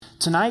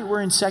Tonight we're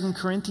in 2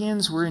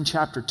 Corinthians. We're in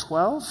chapter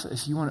 12.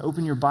 If you want to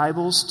open your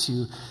Bibles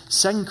to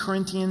 2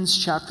 Corinthians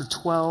chapter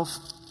 12,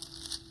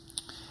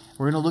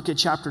 we're going to look at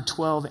chapter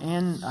 12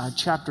 and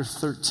chapter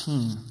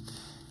 13.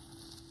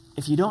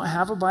 If you don't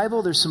have a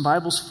Bible, there's some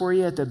Bibles for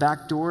you at the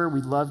back door.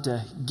 We'd love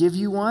to give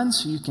you one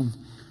so you can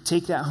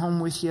take that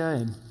home with you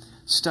and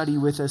study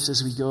with us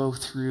as we go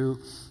through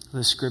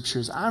the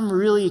scriptures. I'm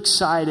really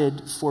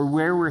excited for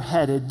where we're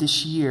headed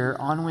this year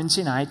on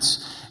Wednesday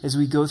nights as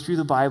we go through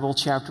the Bible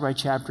chapter by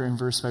chapter and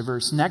verse by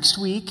verse. Next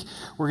week,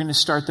 we're going to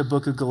start the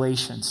book of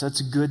Galatians.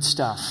 That's good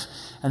stuff.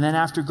 And then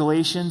after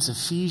Galatians,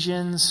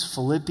 Ephesians,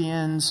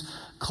 Philippians,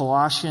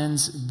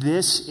 Colossians.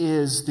 This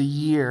is the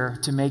year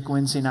to make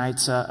Wednesday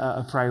nights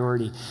a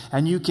priority.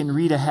 And you can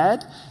read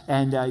ahead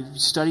and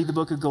study the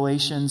book of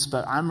Galatians,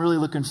 but I'm really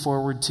looking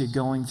forward to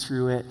going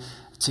through it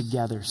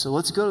together. So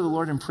let's go to the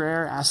Lord in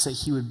prayer, ask that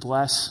he would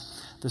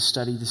bless the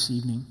study this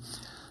evening.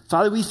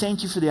 Father, we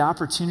thank you for the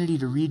opportunity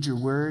to read your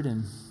word.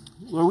 And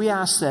Lord, we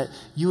ask that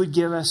you would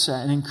give us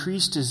an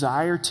increased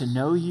desire to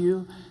know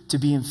you, to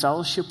be in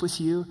fellowship with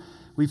you.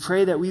 We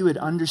pray that we would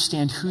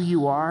understand who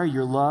you are,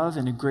 your love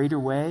in a greater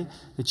way,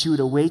 that you would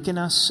awaken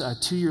us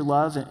to your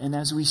love. And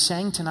as we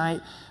sang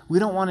tonight, we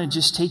don't want to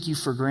just take you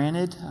for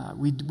granted.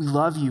 We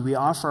love you. We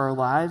offer our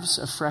lives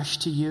afresh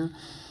to you.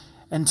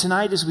 And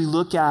tonight, as we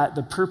look at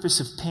the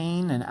purpose of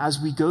pain and as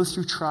we go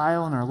through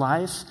trial in our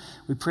life,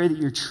 we pray that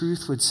your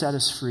truth would set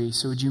us free.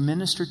 So would you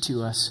minister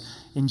to us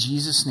in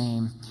Jesus'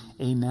 name,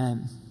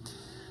 amen.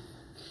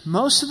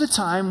 Most of the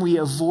time, we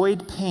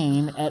avoid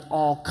pain at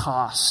all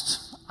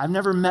costs. I've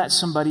never met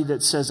somebody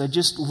that says, I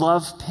just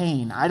love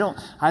pain. I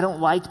don't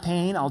like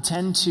pain. I'll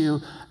tend to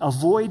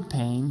avoid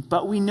pain.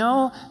 But we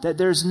know that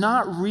there's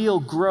not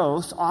real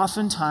growth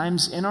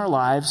oftentimes in our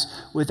lives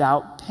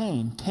without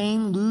pain.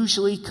 Pain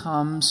usually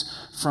comes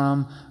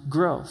from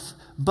growth.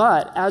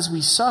 But as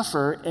we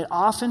suffer, it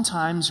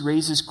oftentimes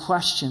raises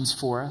questions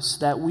for us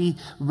that we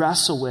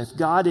wrestle with.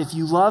 God, if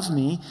you love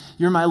me,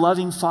 you're my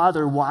loving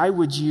Father, why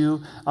would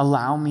you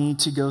allow me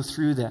to go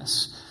through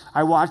this?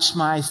 I watched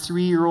my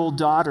 3-year-old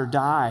daughter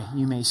die,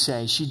 you may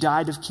say. She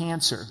died of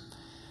cancer.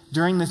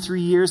 During the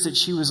 3 years that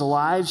she was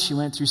alive, she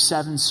went through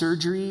 7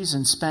 surgeries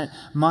and spent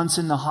months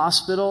in the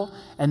hospital.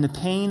 And the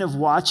pain of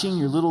watching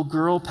your little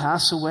girl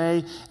pass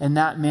away in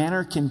that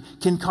manner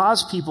can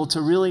cause people to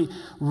really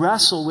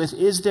wrestle with,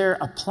 is there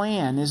a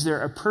plan? Is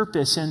there a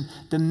purpose in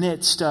the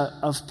midst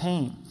of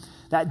pain?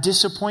 That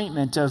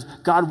disappointment of,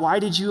 God, why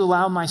did you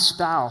allow my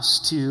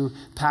spouse to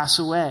pass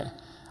away?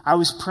 I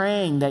was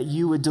praying that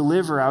you would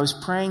deliver. I was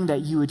praying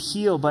that you would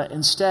heal, but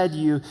instead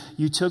you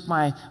took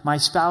my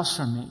spouse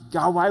from me.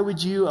 God, why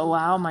would you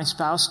allow my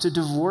spouse to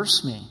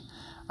divorce me?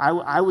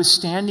 I was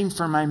standing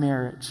for my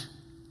marriage.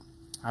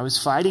 I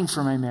was fighting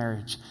for my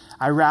marriage.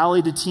 I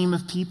rallied a team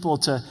of people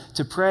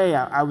to pray.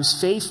 I was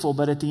faithful,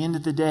 but at the end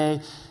of the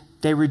day,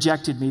 they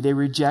rejected me. They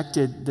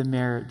rejected the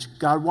marriage.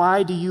 God,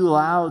 why do you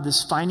allow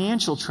this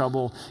financial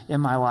trouble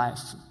in my life?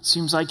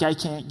 Seems like I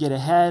can't get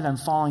ahead. I'm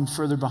falling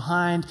further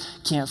behind.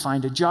 Can't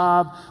find a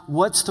job.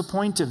 What's the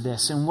point of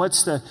this? And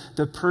what's the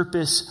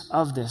purpose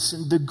of this?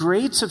 And the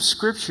greats of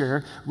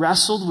Scripture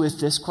wrestled with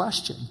this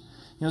question.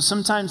 You know,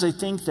 sometimes I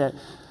think that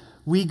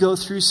we go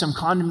through some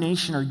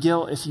condemnation or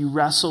guilt if you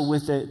wrestle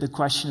with the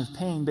question of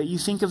pain. But you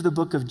think of the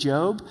book of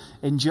Job,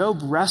 and Job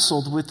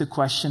wrestled with the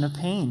question of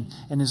pain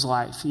in his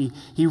life.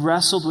 He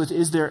wrestled with,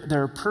 is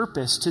there a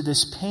purpose to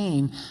this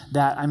pain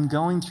that I'm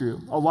going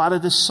through? A lot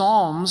of the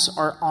Psalms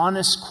are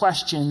honest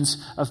questions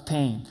of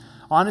pain.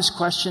 Honest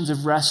questions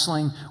of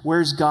wrestling,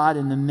 where's God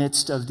in the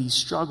midst of these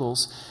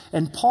struggles?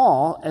 And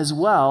Paul, as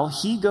well,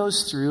 he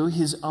goes through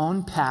his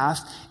own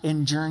path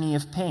and journey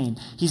of pain.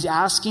 He's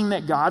asking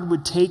that God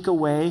would take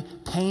away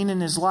pain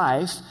in his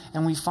life,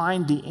 and we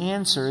find the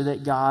answer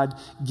that God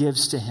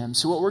gives to him.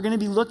 So what we're going to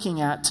be looking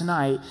at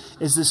tonight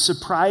is the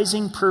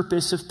surprising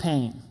purpose of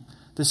pain.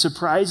 The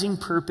surprising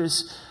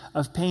purpose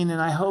of pain. And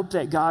I hope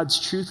that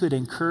God's truth would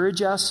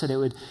encourage us, that it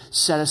would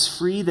set us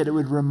free, that it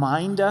would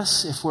remind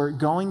us if we're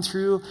going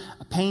through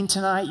pain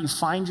tonight, you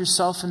find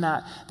yourself in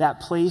that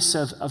place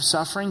of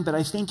suffering. But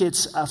I think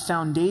it's a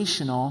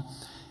foundational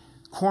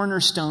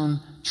cornerstone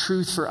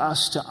truth for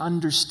us to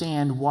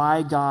understand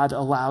why God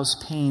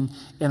allows pain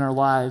in our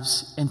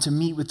lives and to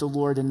meet with the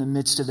Lord in the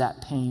midst of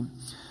that pain.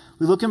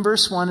 We look in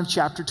verse 1 of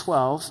chapter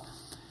 12.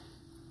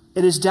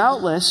 It is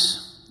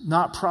doubtless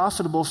not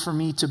profitable for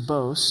me to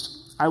boast.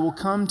 I will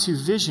come to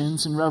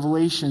visions and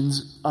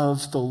revelations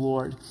of the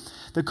Lord.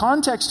 The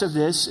context of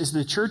this is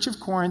the church of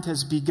Corinth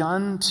has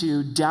begun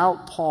to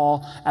doubt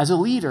Paul as a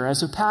leader,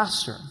 as a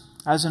pastor,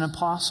 as an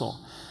apostle.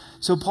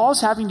 So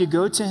Paul's having to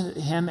go to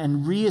him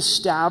and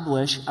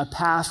reestablish a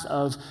path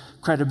of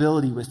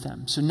credibility with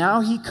them. So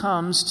now he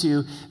comes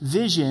to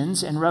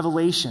visions and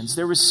revelations.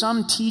 There were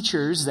some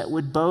teachers that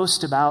would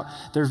boast about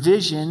their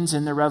visions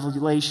and their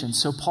revelations.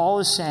 So Paul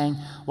is saying,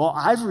 well,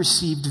 I've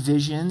received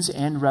visions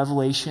and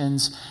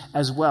revelations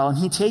as well. And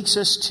he takes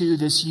us to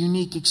this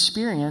unique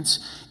experience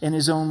in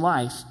his own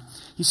life.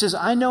 He says,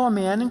 I know a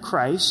man in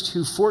Christ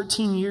who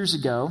 14 years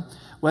ago,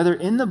 whether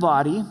in the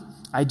body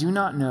I do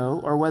not know,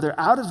 or whether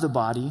out of the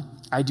body,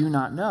 I do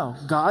not know.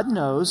 God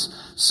knows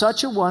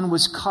such a one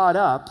was caught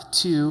up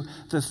to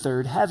the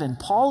third heaven.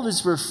 Paul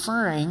is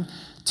referring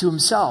to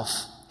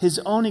himself, his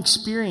own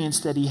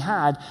experience that he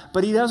had,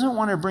 but he doesn't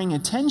want to bring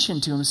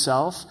attention to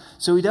himself,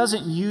 so he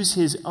doesn't use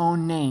his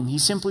own name. He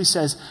simply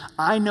says,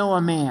 I know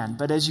a man.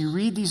 But as you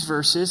read these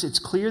verses, it's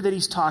clear that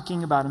he's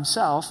talking about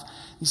himself.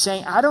 He's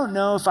saying, I don't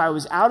know if I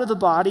was out of the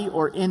body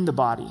or in the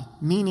body,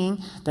 meaning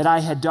that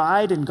I had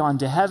died and gone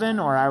to heaven,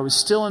 or I was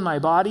still in my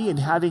body and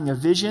having a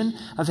vision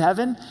of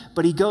heaven.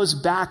 But he goes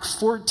back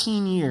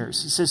 14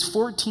 years. He says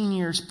 14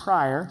 years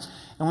prior.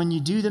 And when you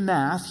do the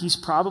math, he's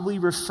probably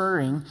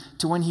referring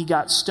to when he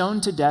got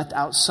stoned to death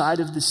outside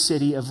of the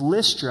city of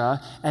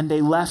Lystra, and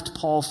they left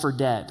Paul for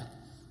dead.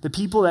 The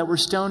people that were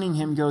stoning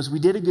him goes, we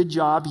did a good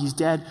job, he's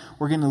dead,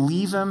 we're going to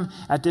leave him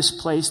at this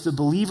place. The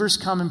believers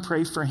come and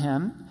pray for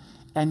him,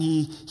 and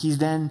he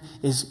then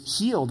is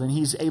healed, and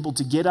he's able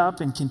to get up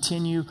and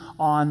continue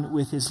on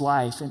with his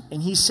life.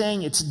 And he's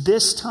saying it's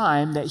this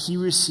time that he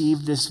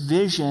received this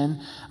vision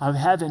of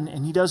heaven,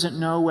 and he doesn't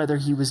know whether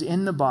he was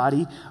in the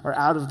body or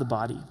out of the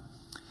body.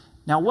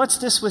 Now, what's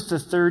this with the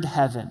third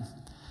heaven?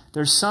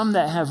 There's some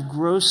that have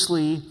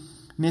grossly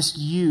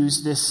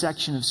misused this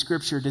section of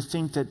Scripture to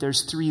think that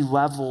there's 3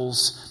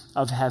 levels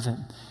of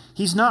heaven.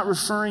 He's not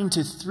referring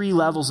to 3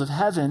 levels of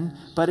heaven,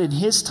 but in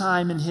his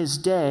time, in his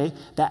day,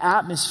 the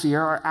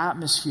atmosphere, our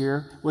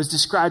atmosphere, was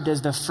described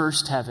as the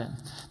first heaven.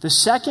 The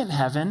second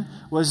heaven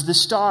was the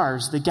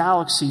stars, the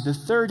galaxy. The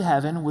third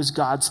heaven was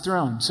God's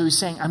throne. So he's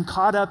saying, I'm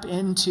caught up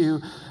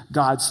into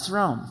God's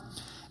throne.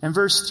 And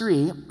verse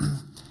 3,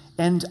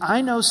 and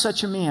I know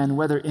such a man,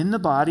 whether in the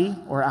body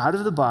or out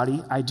of the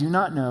body, I do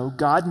not know.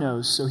 God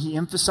knows. So he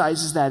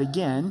emphasizes that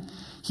again.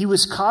 He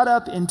was caught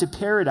up into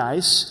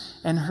paradise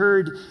and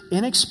heard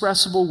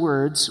inexpressible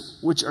words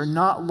which are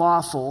not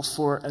lawful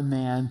for a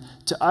man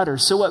to utter.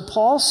 So what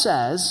Paul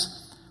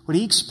says, what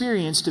he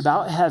experienced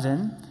about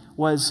heaven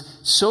was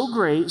so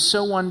great,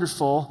 so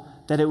wonderful,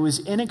 that it was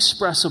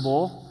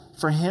inexpressible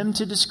for him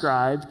to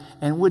describe,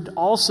 and would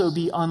also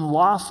be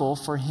unlawful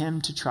for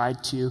him to try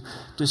to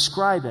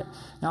describe it.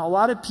 Now, a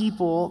lot of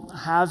people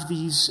have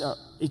these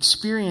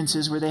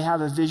experiences where they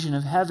have a vision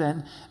of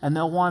heaven, and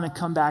they'll want to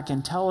come back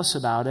and tell us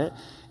about it.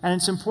 And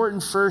it's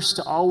important first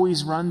to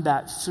always run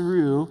that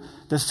through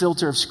the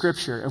filter of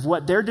Scripture, of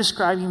what they're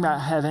describing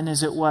about heaven.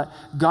 Is it what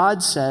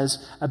God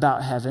says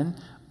about heaven?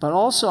 But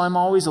also, I'm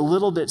always a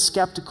little bit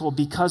skeptical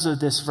because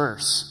of this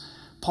verse.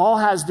 Paul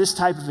has this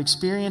type of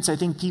experience. I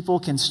think people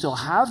can still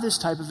have this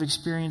type of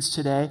experience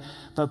today,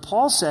 but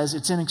Paul says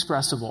it's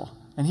inexpressible,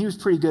 and he was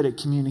pretty good at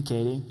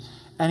communicating.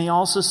 And he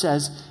also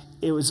says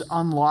it was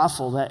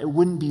unlawful, that it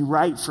wouldn't be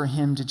right for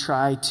him to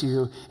try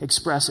to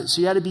express it.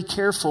 So you got to be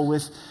careful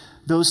with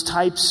those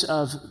types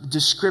of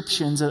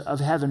descriptions of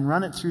heaven.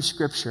 Run it through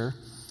Scripture.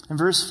 In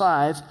verse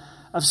 5,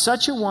 of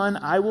such a one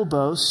I will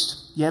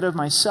boast, yet of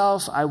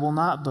myself I will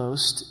not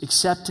boast,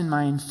 except in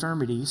my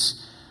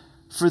infirmities.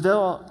 For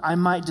though I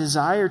might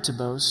desire to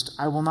boast,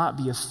 I will not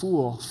be a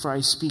fool, for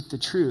I speak the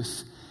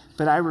truth.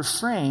 But I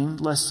refrain,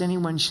 lest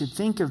anyone should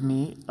think of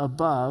me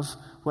above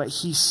what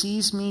he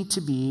sees me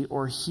to be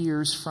or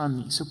hears from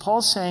me. So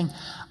Paul's saying,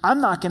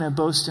 I'm not going to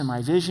boast in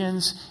my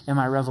visions, in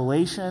my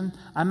revelation.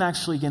 I'm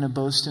actually going to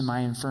boast in my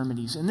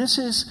infirmities. And this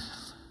is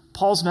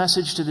Paul's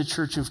message to the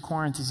church of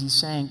Corinth, is he's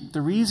saying,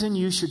 the reason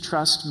you should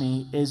trust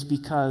me is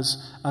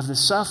because of the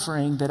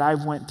suffering that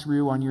I've went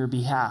through on your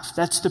behalf.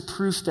 That's the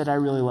proof that I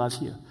really love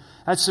you.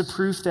 That's the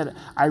proof that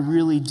I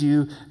really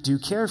do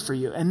care for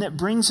you. And that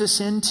brings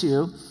us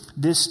into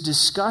this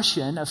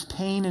discussion of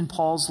pain in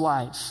Paul's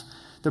life.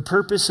 The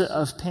purpose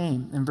of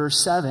pain in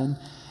verse 7.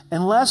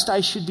 And lest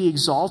I should be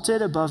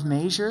exalted above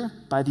measure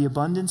by the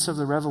abundance of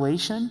the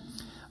revelation,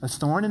 a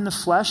thorn in the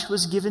flesh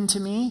was given to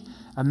me,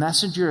 a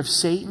messenger of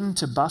Satan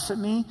to buffet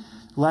me,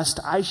 lest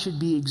I should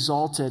be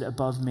exalted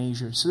above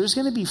measure. So there's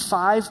going to be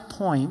 5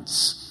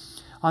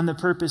 points on the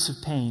purpose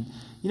of pain.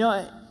 You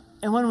know,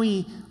 and when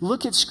we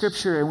look at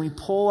Scripture and we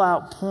pull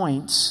out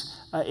points,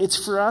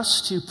 it's for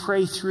us to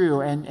pray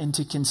through and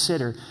to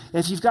consider.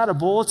 If you've got a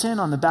bulletin,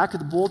 on the back of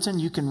the bulletin,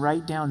 you can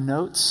write down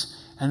notes.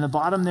 And the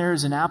bottom there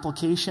is an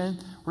application.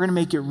 We're going to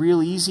make it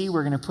real easy.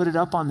 We're going to put it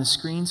up on the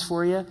screens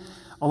for you.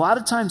 A lot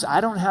of times I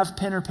don't have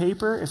pen or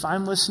paper. If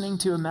I'm listening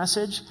to a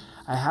message,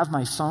 I have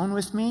my phone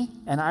with me,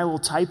 and I will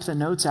type the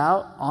notes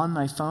out on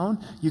my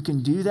phone. You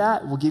can do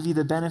that. We'll give you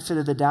the benefit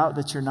of the doubt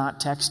that you're not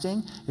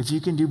texting. If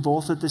you can do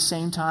both at the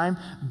same time,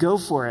 go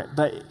for it.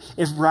 But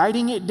if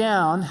writing it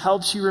down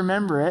helps you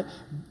remember it,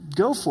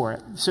 go for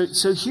it.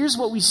 So here's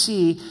what we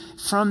see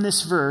from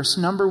this verse.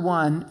 Number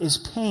 1 is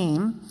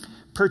pain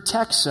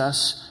protects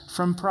us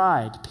from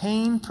pride.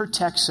 Pain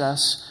protects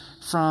us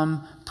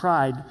from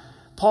pride.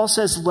 Paul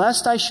says,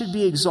 lest I should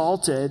be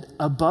exalted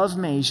above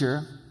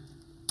measure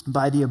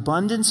by the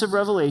abundance of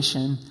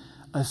revelation,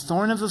 a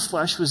thorn of the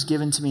flesh was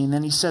given to me. And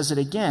then he says it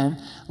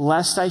again,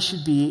 lest I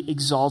should be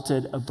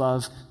exalted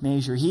above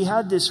measure. He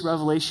had this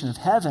revelation of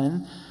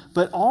heaven,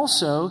 but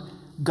also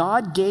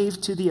God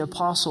gave to the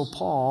Apostle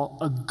Paul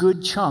a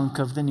good chunk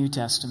of the New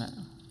Testament.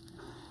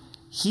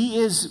 He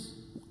is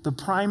the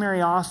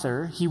primary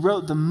author. He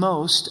wrote the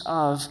most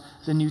of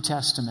the New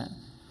Testament.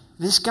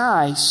 This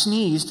guy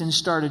sneezed and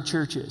started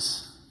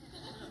churches.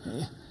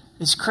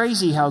 It's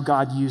crazy how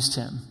God used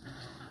him.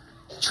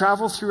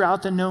 Travel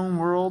throughout the known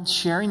world,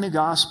 sharing the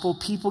gospel,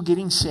 people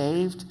getting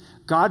saved,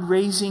 God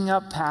raising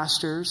up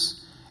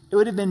pastors. It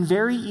would have been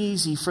very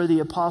easy for the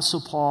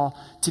Apostle Paul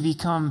to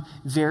become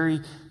very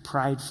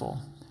prideful.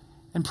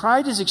 And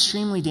pride is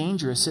extremely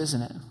dangerous,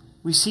 isn't it?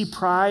 We see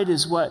pride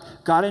as what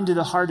got into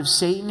the heart of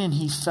Satan and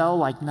he fell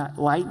like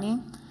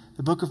lightning.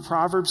 The book of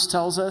Proverbs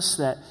tells us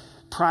that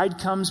pride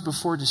comes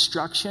before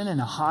destruction and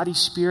a haughty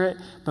spirit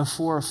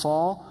before a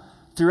fall.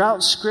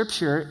 Throughout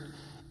Scripture,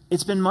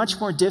 it's been much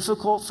more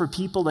difficult for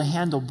people to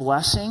handle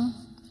blessing,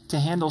 to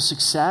handle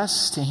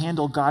success, to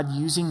handle God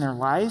using their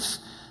life,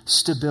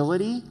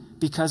 stability,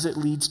 because it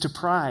leads to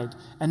pride.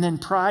 And then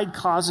pride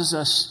causes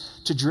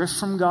us to drift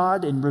from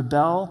God and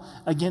rebel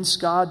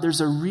against God. There's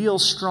a real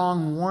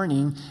strong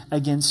warning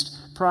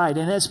against pride.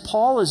 And as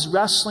Paul is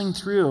wrestling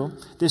through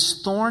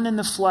this thorn in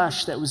the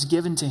flesh that was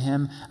given to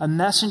him, a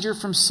messenger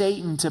from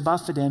Satan to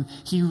buffet him,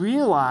 he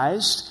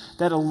realized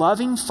that a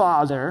loving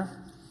Father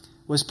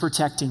was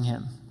protecting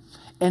him.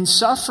 And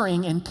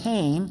suffering and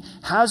pain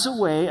has a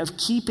way of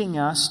keeping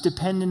us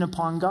dependent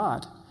upon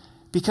God.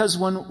 Because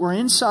when we're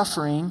in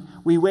suffering,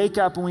 we wake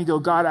up and we go,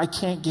 God, I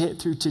can't get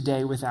through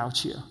today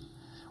without you.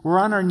 We're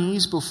on our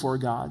knees before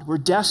God. We're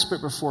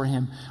desperate before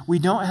him. We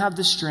don't have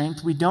the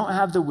strength. We don't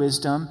have the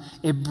wisdom.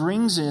 It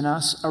brings in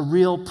us a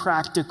real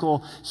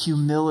practical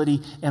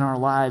humility in our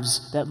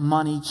lives that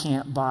money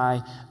can't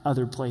buy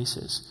other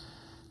places.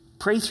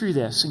 Pray through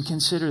this and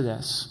consider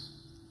this.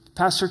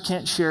 Pastor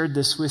Kent shared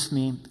this with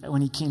me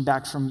when he came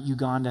back from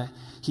Uganda.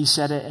 He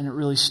said it and it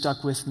really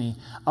stuck with me.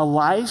 A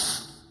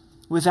life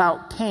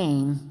without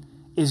pain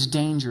is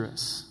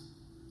dangerous.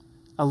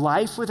 A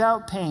life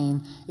without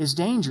pain is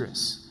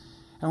dangerous.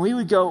 And we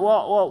would go,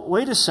 well,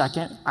 wait a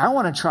second. I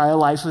want to try a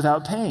life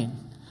without pain.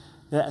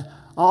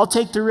 I'll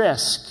take the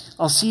risk.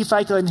 I'll see if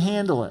I can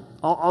handle it.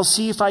 I'll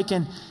see if I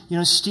can,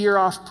 steer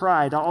off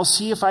pride. I'll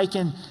see if I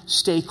can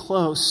stay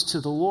close to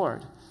the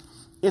Lord.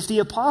 If the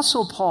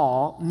Apostle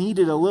Paul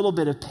needed a little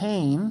bit of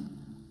pain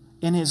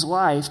in his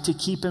life to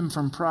keep him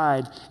from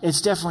pride,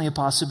 it's definitely a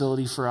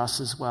possibility for us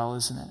as well,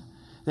 isn't it?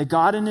 That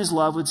God in his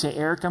love would say,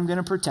 Eric, I'm going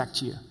to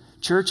protect you.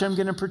 Church, I'm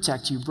going to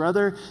protect you.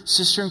 Brother,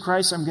 sister in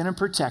Christ, I'm going to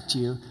protect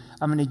you.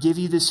 I'm going to give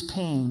you this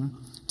pain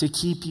to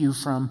keep you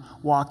from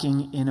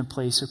walking in a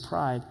place of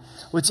pride.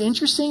 What's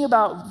interesting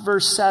about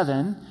verse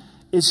 7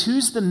 is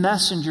who's the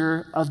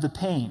messenger of the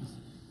pain?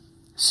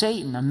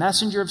 Satan, a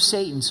messenger of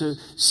Satan. So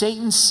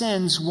Satan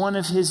sends one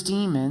of his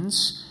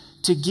demons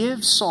to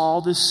give Saul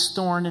this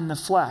thorn in the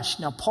flesh.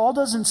 Now, Paul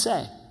doesn't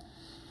say.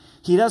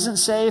 He doesn't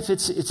say if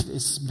it's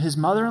his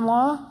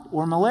mother-in-law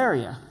or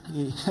malaria.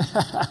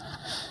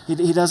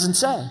 He doesn't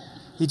say.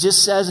 He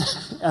just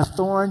says a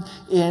thorn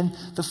in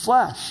the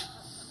flesh.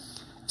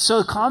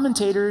 So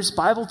commentators,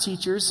 Bible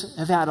teachers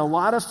have had a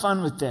lot of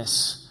fun with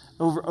this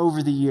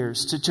over the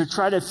years to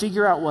try to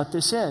figure out what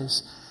this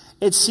is.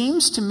 It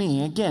seems to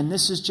me, again,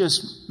 this is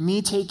just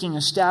me taking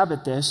a stab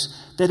at this,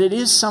 that it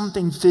is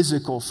something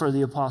physical for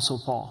the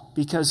Apostle Paul.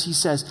 Because he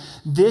says,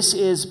 this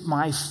is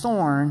my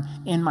thorn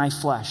in my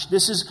flesh.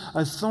 This is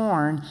a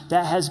thorn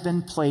that has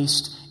been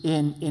placed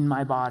in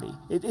my body.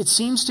 It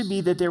seems to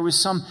be that there was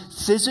some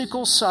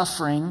physical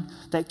suffering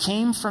that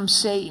came from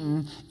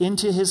Satan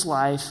into his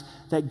life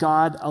that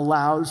God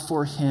allowed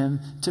for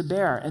him to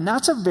bear. And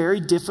that's a very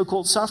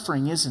difficult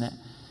suffering, isn't it?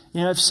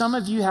 If some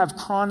of you have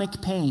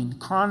chronic pain,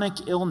 chronic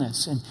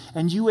illness,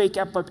 and you wake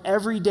up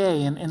every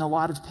day in a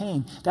lot of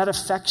pain, that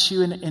affects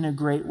you in a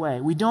great way.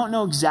 We don't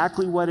know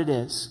exactly what it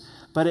is,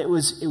 but it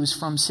was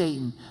from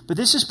Satan. But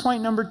this is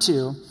point number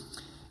 2,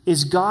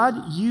 is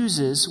God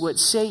uses what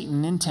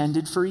Satan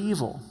intended for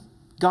evil.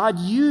 God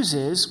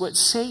uses what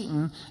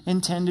Satan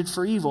intended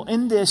for evil.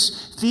 In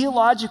this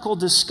theological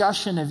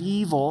discussion of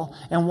evil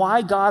and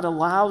why God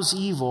allows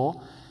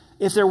evil,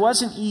 if there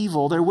wasn't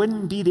evil, there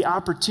wouldn't be the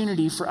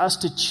opportunity for us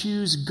to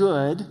choose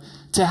good,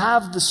 to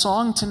have the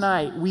song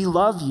tonight, We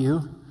Love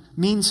You,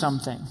 mean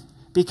something.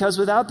 Because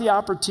without the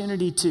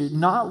opportunity to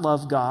not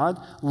love God,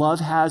 love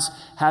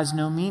has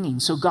no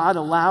meaning. So God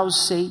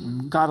allows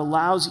Satan, God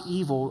allows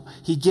evil.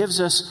 He gives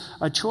us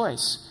a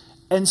choice.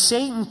 And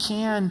Satan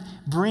can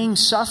bring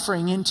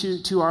suffering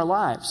into our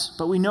lives.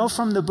 But we know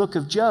from the book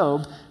of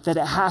Job that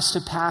it has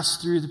to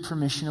pass through the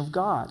permission of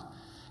God.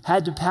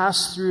 Had to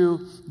pass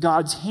through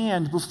God's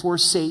hand before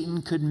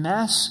Satan could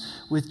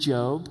mess with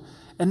Job.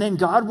 And then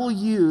God will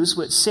use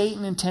what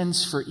Satan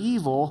intends for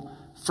evil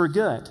for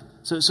good.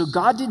 So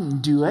God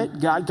didn't do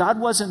it. God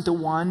wasn't the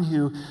one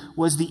who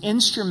was the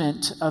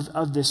instrument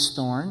of this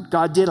thorn.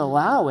 God did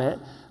allow it,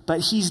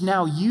 but he's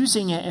now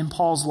using it in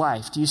Paul's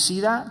life. Do you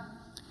see that?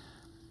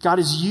 God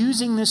is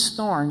using this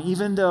thorn,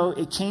 even though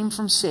it came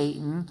from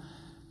Satan,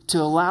 to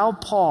allow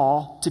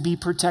Paul to be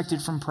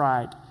protected from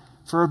pride.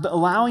 For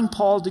allowing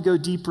Paul to go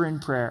deeper in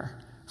prayer,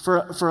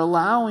 for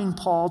allowing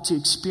Paul to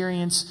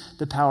experience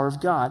the power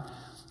of God.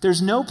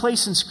 There's no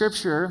place in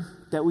Scripture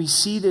that we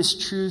see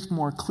this truth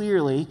more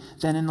clearly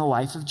than in the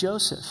life of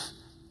Joseph.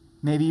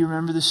 Maybe you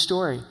remember the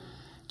story.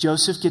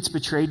 Joseph gets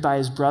betrayed by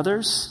his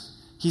brothers.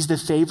 He's the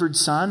favored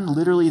son,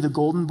 literally the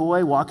golden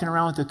boy walking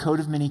around with a coat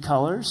of many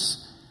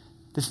colors,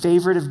 the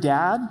favorite of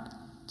dad.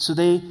 So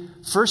they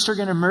first are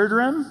going to murder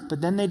him,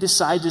 but then they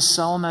decide to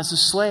sell him as a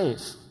slave.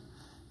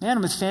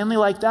 Man, with family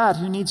like that,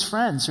 who needs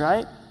friends,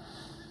 right?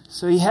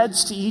 So he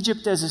heads to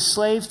Egypt as a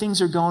slave.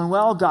 Things are going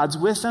well. God's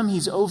with him.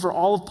 He's over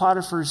all of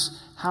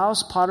Potiphar's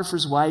house.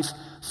 Potiphar's wife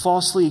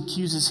falsely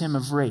accuses him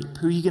of rape.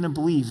 Who are you going to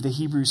believe, the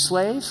Hebrew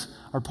slave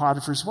or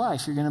Potiphar's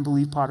wife? You're going to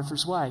believe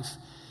Potiphar's wife.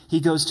 He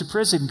goes to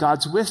prison.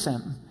 God's with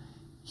him.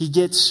 He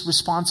gets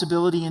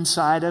responsibility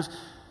inside of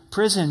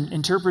prison,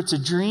 interprets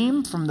a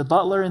dream from the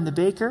butler and the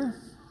baker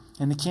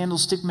and the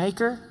candlestick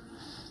maker,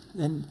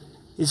 and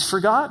is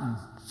forgotten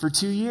for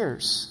 2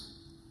 years.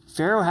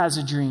 Pharaoh has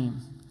a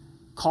dream.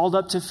 Called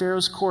up to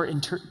Pharaoh's court,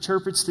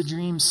 interprets the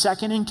dream,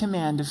 second in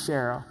command of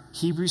Pharaoh,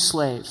 Hebrew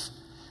slave.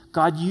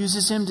 God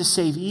uses him to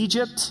save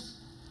Egypt,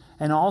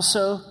 and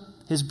also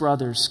his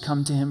brothers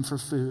come to him for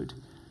food.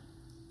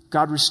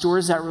 God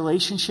restores that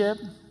relationship.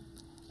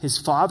 His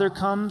father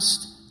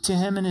comes to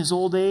him in his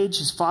old age.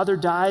 His father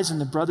dies,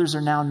 and the brothers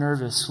are now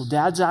nervous. Well,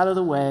 dad's out of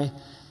the way.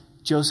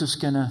 Joseph's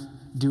going to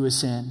do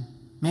us in.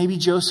 Maybe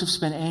Joseph's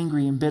been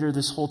angry and bitter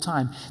this whole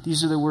time.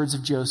 These are the words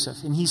of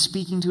Joseph. And he's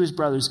speaking to his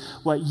brothers.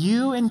 What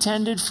you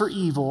intended for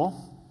evil,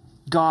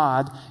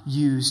 God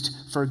used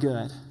for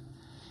good.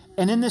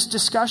 And in this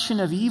discussion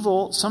of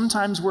evil,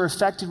 sometimes we're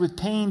affected with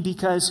pain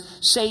because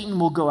Satan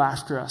will go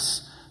after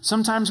us.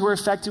 Sometimes we're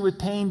affected with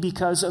pain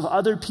because of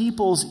other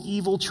people's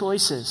evil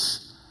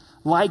choices,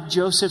 like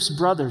Joseph's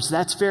brothers.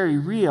 That's very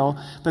real.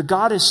 But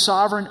God is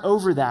sovereign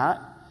over that,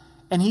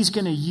 and he's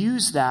going to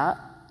use that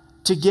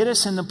to get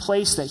us in the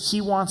place that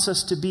he wants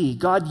us to be.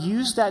 God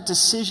used that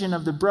decision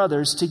of the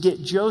brothers to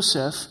get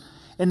Joseph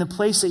in the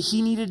place that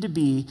he needed to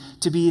be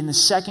in the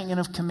second in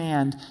of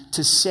command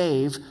to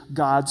save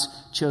God's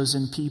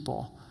chosen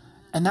people.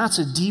 And that's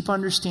a deep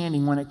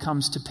understanding when it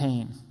comes to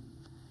pain.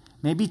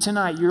 Maybe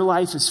tonight your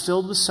life is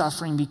filled with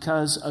suffering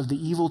because of the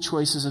evil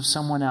choices of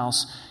someone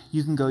else.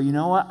 You can go, you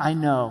know what? I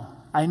know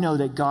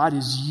that God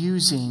is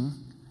using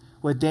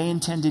what they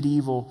intended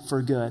evil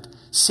for good.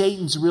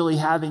 Satan's really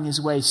having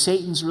his way.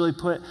 Satan's really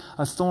put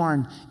a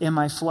thorn in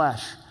my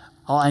flesh.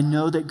 Oh, I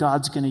know that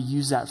God's going to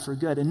use that for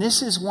good. And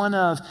this is one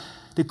of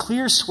the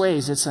clearest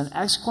ways. It's an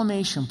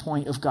exclamation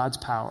point of God's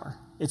power.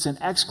 It's an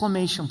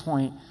exclamation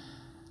point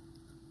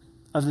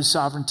of the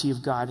sovereignty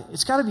of God.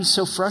 It's got to be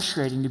so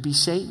frustrating to be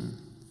Satan.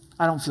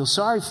 I don't feel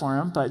sorry for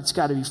him, but it's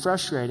got to be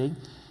frustrating.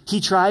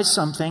 He tries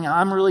something.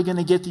 I'm really going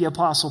to get the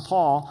Apostle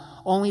Paul,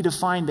 only to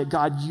find that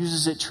God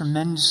uses it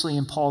tremendously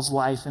in Paul's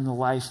life and the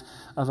life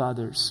of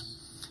others.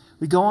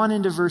 We go on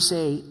into verse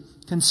 8.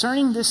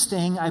 Concerning this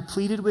thing, I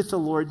pleaded with the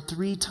Lord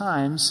 3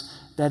 times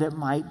that it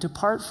might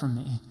depart from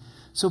me.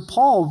 So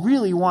Paul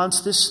really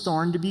wants this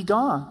thorn to be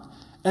gone.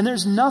 And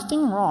there's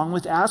nothing wrong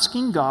with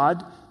asking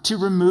God to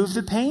remove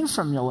the pain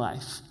from your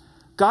life.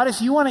 God,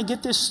 if you want to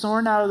get this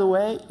thorn out of the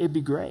way, it'd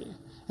be great.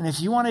 And if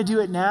you want to do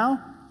it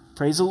now,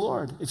 praise the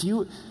Lord. If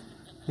you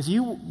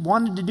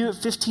wanted to do it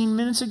 15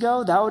 minutes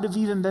ago, that would have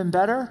even been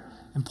better.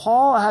 And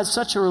Paul has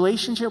such a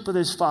relationship with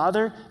his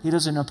Father, he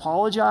doesn't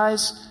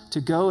apologize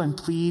to go and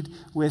plead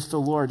with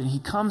the Lord. And he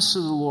comes to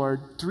the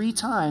Lord 3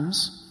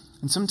 times.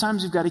 And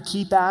sometimes you've got to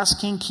keep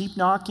asking, keep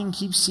knocking,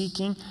 keep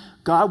seeking.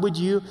 God, would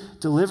you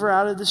deliver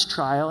out of this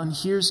trial? And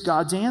here's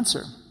God's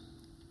answer.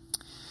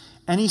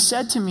 And he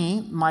said to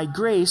me, my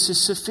grace is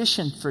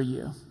sufficient for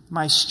you.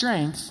 My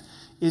strength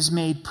is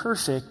made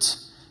perfect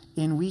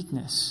in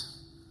weakness.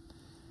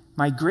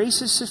 My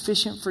grace is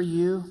sufficient for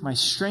you. My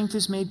strength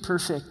is made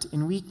perfect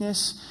in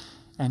weakness.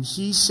 And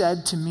he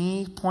said to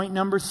me, point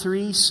number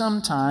 3,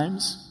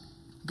 sometimes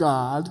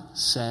God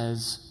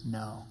says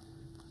no.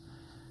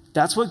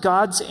 That's what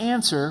God's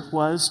answer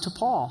was to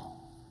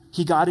Paul.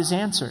 He got his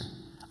answer.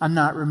 I'm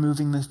not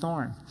removing the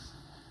thorn.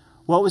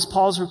 What was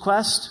Paul's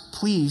request?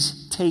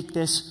 Please take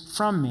this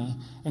from me.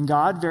 And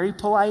God very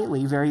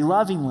politely, very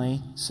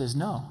lovingly says,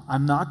 no,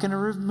 I'm not going to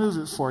remove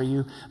it for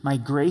you. My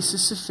grace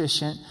is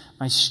sufficient.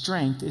 My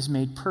strength is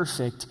made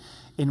perfect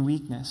in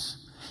weakness.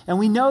 And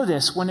we know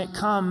this when it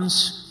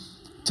comes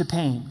to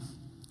pain.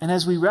 And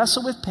as we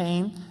wrestle with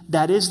pain,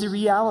 that is the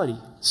reality.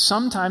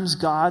 Sometimes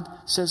God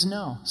says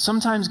no.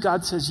 Sometimes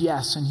God says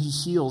yes, and he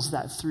heals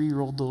that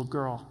 3-year-old little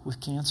girl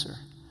with cancer.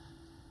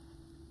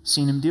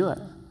 Seen him do it.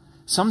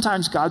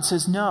 Sometimes God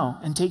says no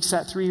and takes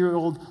that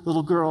 3-year-old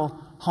little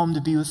girl home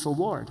to be with the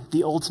Lord,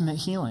 the ultimate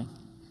healing.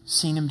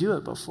 Seen him do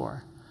it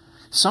before.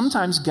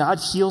 Sometimes God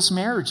heals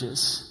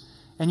marriages,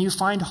 and you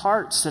find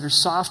hearts that are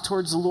soft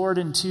towards the Lord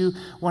and to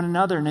one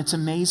another, and it's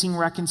amazing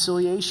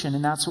reconciliation,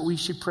 and that's what we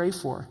should pray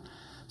for.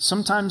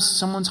 Sometimes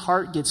someone's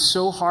heart gets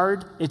so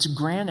hard, it's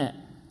granite.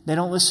 They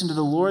don't listen to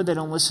the Lord, they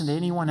don't listen to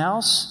anyone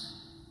else,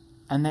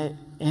 and the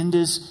end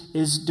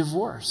is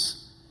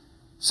divorce.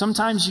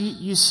 Sometimes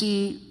you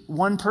see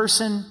one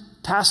person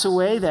pass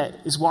away that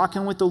is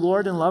walking with the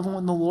Lord and loving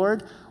with the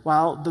Lord,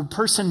 while the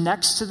person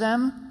next to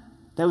them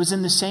that was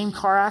in the same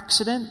car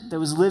accident, that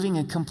was living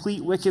a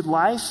complete wicked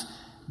life,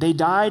 they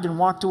died and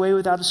walked away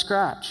without a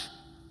scratch.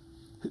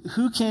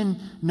 Who can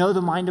know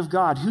the mind of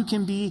God? Who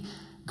can be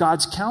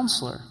God's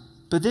counselor?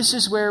 But this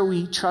is where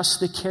we trust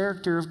the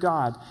character of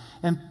God.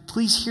 And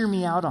please hear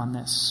me out on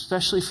this,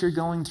 especially if you're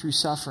going through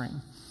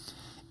suffering.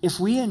 If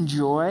we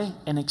enjoy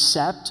and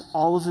accept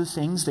all of the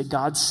things that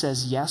God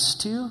says yes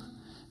to,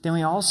 then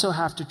we also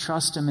have to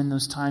trust him in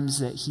those times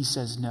that he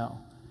says no.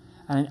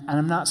 And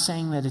I'm not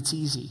saying that it's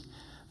easy.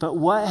 But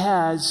what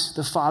has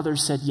the Father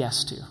said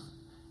yes to?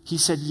 He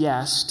said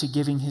yes to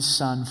giving his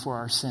Son for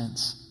our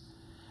sins.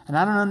 And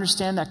I don't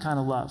understand that kind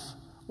of love.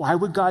 Why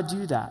would God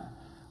do that?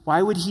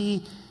 Why would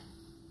he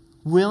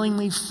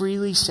willingly,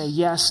 freely say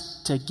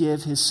yes to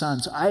give his Son?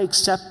 So I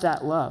accept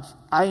that love.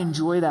 I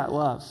enjoy that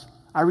love.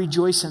 I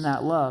rejoice in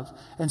that love.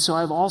 And so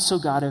I've also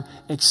got to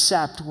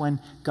accept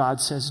when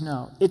God says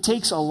no. It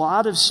takes a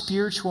lot of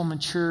spiritual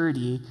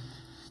maturity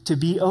to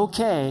be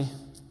okay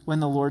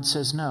when the Lord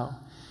says no.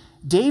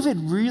 David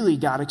really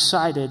got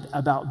excited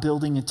about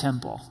building a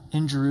temple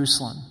in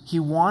Jerusalem. He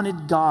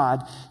wanted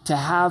God to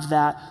have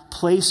that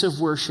place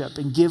of worship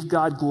and give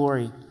God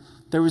glory.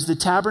 There was the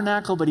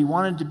tabernacle, but he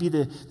wanted to be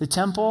the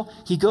temple.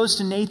 He goes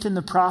to Nathan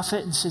the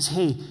prophet and says,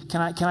 hey,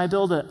 can I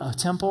build a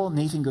temple?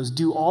 Nathan goes,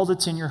 do all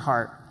that's in your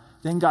heart.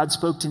 Then God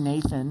spoke to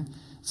Nathan,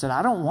 said,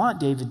 I don't want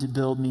David to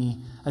build me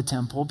a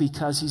temple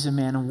because he's a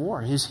man of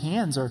war. His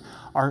hands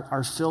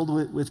are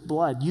filled with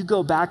blood. You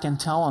go back and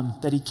tell him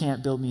that he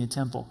can't build me a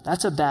temple.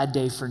 That's a bad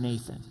day for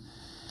Nathan.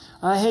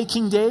 Hey,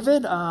 King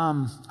David,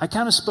 I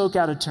kind of spoke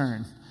out of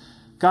turn.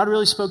 God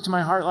really spoke to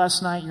my heart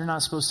last night. You're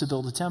not supposed to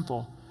build a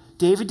temple.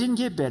 David didn't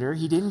get bitter.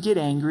 He didn't get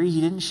angry.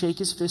 He didn't shake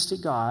his fist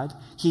at God.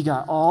 He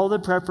got all the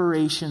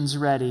preparations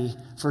ready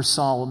for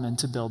Solomon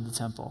to build the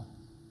temple.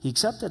 He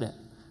accepted it.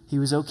 He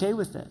was okay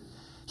with it.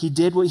 He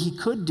did what he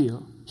could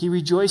do. He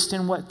rejoiced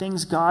in what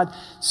things God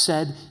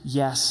said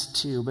yes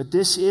to. But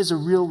this is a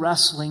real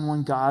wrestling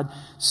when God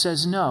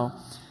says no.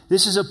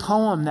 This is a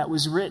poem that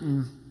was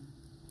written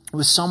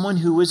with someone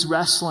who was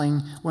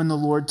wrestling when the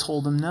Lord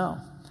told him no.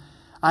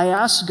 I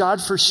asked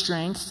God for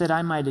strength that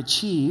I might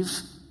achieve.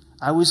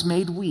 I was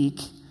made weak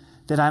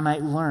that I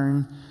might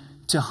learn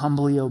to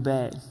humbly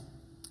obey.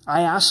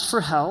 I asked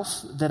for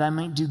health that I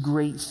might do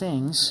great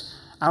things.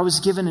 I was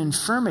given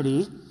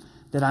infirmity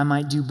that I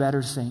might do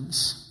better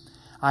things.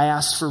 I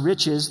asked for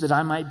riches that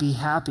I might be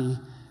happy.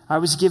 I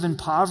was given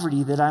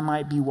poverty that I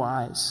might be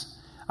wise.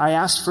 I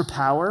asked for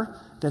power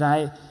that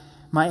I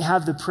might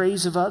have the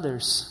praise of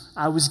others.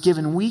 I was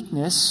given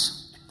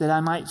weakness that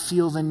I might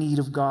feel the need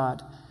of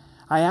God.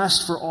 I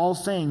asked for all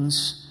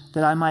things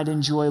that I might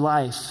enjoy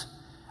life.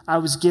 I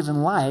was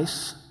given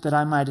life that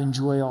I might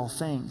enjoy all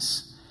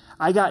things.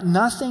 I got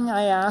nothing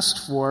I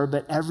asked for,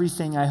 but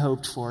everything I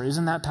hoped for.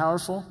 Isn't that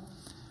powerful?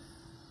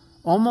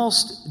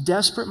 Almost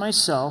desperate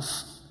myself,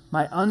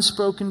 my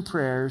unspoken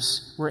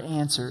prayers were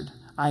answered.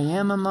 I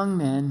am among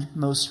men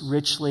most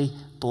richly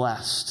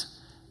blessed.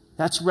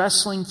 That's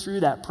wrestling through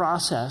that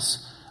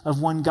process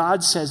of when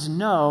God says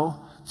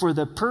no for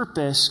the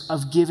purpose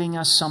of giving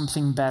us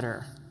something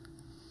better.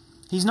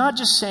 He's not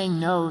just saying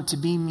no to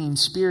be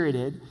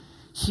mean-spirited.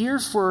 Here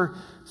for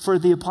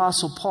the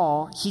Apostle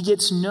Paul, he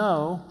gets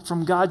no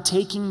from God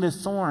taking the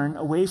thorn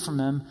away from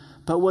him.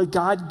 But what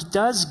God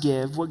does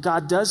give, what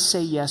God does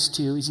say yes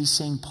to, is he's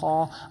saying,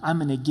 Paul, I'm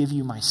going to give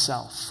you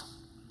myself.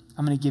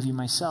 I'm going to give you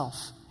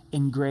myself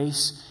in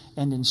grace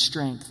and in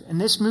strength.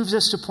 And this moves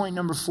us to point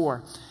number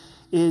 4,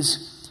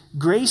 is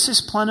grace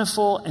is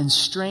plentiful and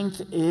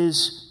strength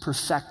is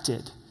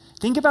perfected.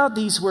 Think about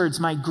these words,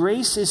 my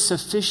grace is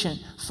sufficient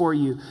for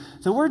you.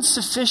 The word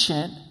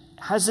sufficient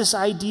has this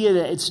idea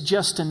that it's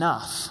just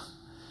enough.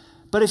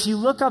 But if you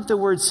look up the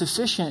word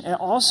sufficient, it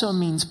also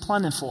means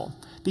plentiful.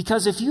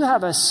 Because if you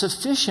have a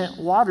sufficient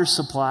water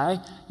supply,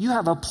 you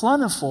have a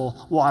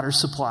plentiful water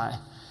supply.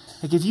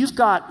 Like if you've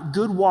got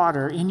good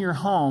water in your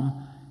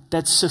home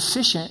that's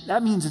sufficient,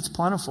 that means it's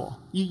plentiful.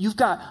 You've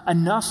got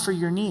enough for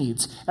your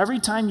needs. Every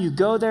time you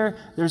go there,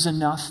 there's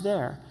enough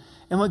there.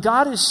 And what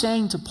God is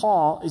saying to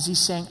Paul is he's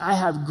saying, I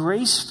have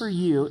grace for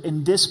you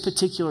in this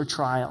particular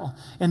trial,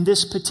 in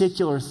this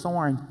particular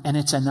thorn, and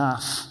it's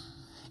enough.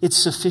 It's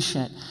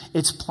sufficient.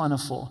 It's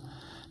plentiful.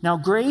 Now,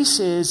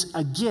 grace is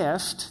a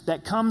gift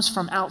that comes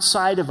from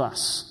outside of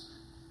us,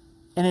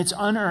 and it's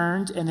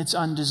unearned and it's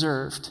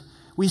undeserved.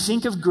 We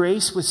think of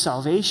grace with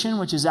salvation,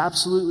 which is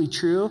absolutely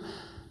true.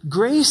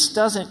 Grace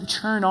doesn't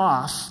turn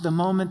off the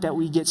moment that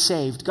we get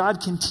saved.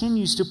 God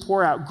continues to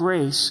pour out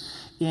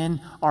grace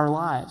in our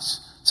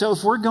lives. So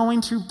if we're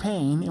going through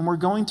pain and we're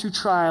going through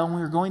trial and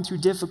we're going through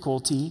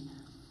difficulty,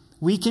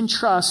 we can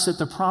trust that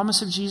the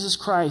promise of Jesus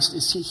Christ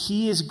is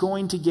he is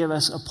going to give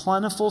us a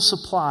plentiful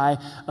supply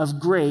of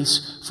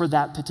grace for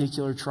that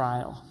particular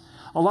trial.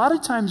 A lot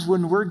of times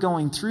when we're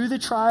going through the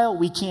trial,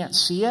 we can't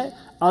see it.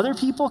 Other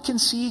people can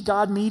see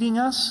God meeting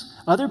us.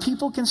 Other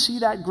people can see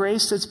that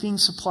grace that's being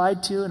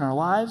supplied to in our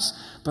lives.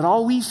 But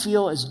all we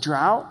feel is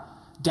drought,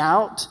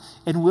 doubt,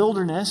 and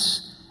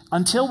wilderness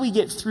until we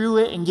get through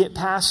it and get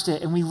past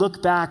it and we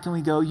look back and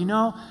we go,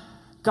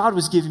 God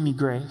was giving me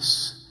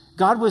grace.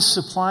 God was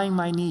supplying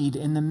my need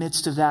in the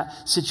midst of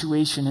that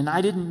situation, and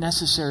I didn't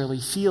necessarily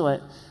feel it,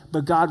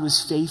 but God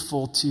was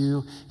faithful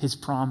to his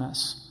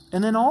promise.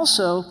 And then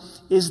also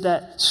is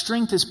that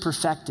strength is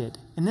perfected,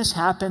 and this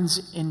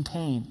happens in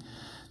pain.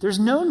 There's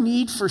no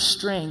need for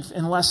strength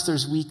unless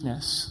there's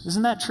weakness.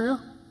 Isn't that true?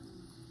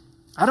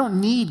 I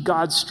don't need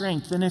God's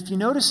strength. And if you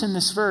notice in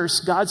this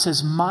verse, God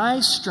says, my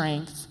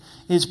strength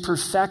is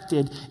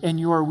perfected in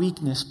your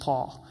weakness,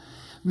 Paul.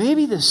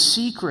 Maybe the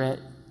secret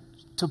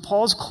to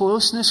Paul's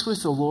closeness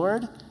with the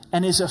Lord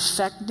and his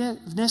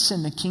effectiveness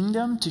in the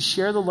kingdom to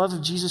share the love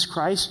of Jesus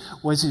Christ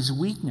was his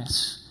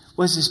weakness,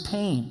 was his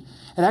pain.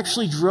 It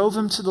actually drove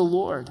him to the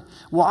Lord,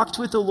 walked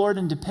with the Lord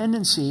in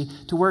dependency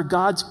to where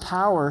God's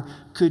power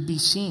could be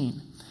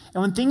seen.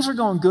 And when things are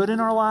going good in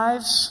our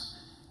lives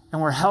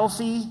and we're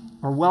healthy,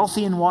 or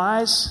wealthy and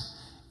wise,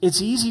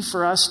 it's easy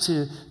for us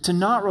to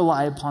not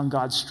rely upon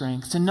God's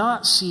strength, to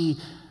not see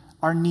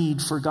our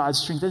need for God's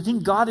strength. I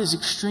think God is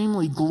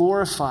extremely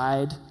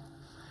glorified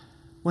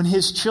when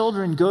his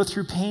children go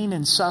through pain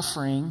and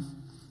suffering.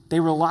 They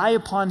rely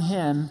upon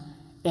him,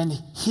 and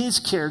his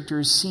character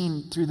is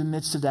seen through the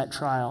midst of that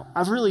trial.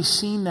 I've really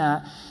seen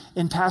that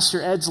in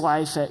Pastor Ed's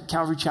life at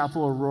Calvary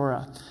Chapel,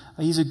 Aurora.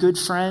 He's a good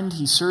friend.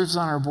 He serves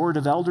on our board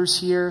of elders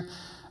here.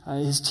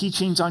 His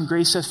teachings on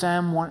Grace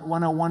FM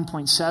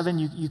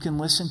 101.7, you can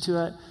listen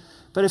to it.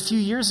 But a few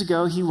years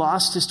ago, he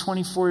lost his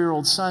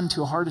 24-year-old son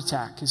to a heart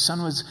attack. His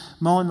son was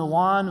mowing the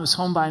lawn, was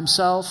home by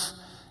himself.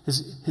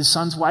 His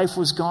son's wife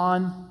was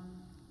gone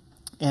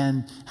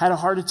and had a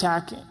heart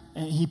attack,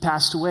 and he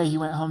passed away. He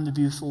went home to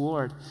be with the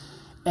Lord.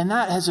 And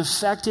that has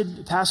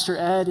affected Pastor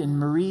Ed and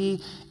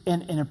Marie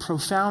in a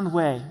profound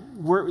way.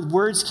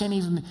 Words can't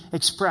even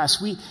express.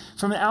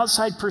 From an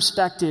outside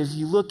perspective,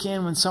 you look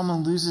in when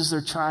someone loses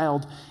their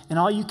child, and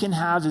all you can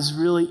have is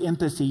really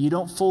empathy. You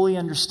don't fully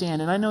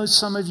understand. And I know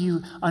some of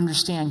you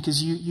understand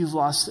because you've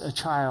lost a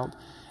child.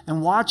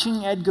 And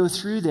watching Ed go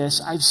through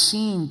this, I've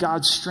seen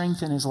God's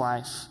strength in his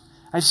life.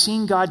 I've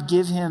seen God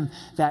give him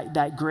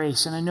that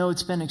grace. And I know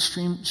it's been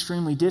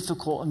extremely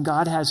difficult, and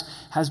God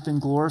has been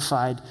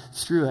glorified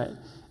through it.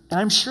 And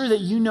I'm sure that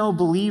you know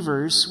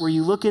believers where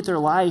you look at their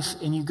life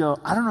and you go,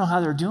 I don't know how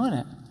they're doing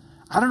it.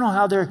 I don't know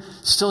how they're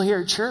still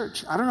here at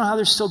church. I don't know how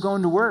they're still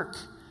going to work.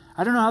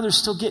 I don't know how they're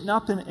still getting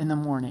up in the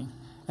morning.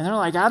 And they're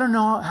like, I don't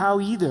know how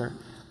either.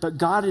 But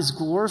God is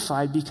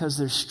glorified because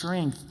their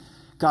strength,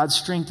 God's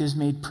strength is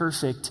made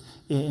perfect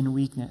in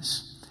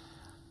weakness.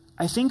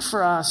 I think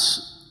for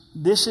us,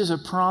 this is a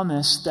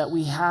promise that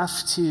we have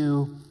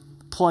to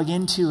plug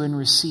into and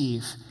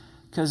receive.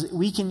 Because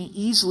we can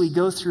easily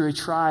go through a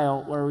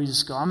trial where we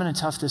just go, I'm going to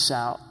tough this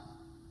out.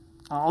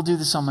 I'll do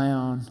this on my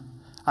own.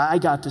 I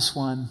got this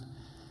one.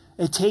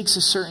 It takes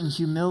a certain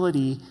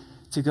humility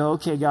to go,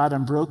 okay, God,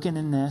 I'm broken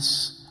in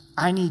this.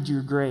 I need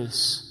your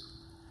grace.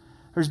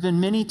 There's been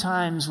many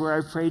times where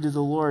I prayed to the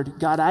Lord,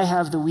 God, I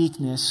have the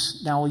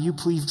weakness. Now will you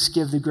please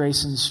give the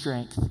grace and the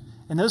strength?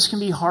 And those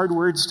can be hard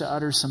words to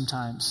utter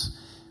sometimes.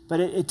 But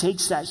it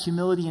takes that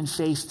humility and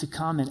faith to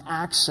come and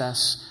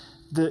access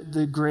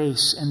the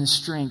grace and the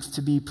strength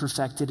to be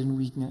perfected in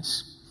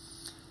weakness.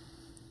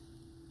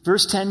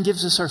 Verse 10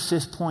 gives us our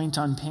fifth point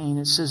on pain.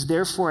 It says,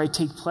 therefore I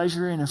take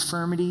pleasure in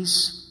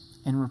infirmities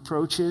and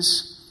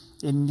reproaches,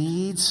 in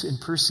needs and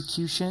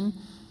persecution,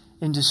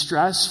 in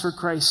distress for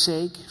Christ's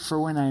sake.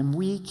 For when I am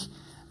weak,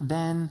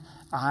 then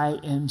I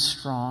am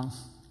strong.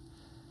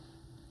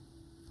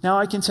 Now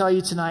I can tell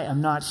you tonight,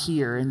 I'm not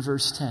here in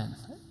verse 10.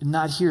 I'm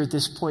not here at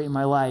this point in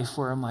my life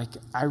where I'm like,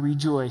 I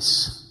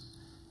rejoice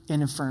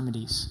in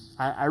infirmities.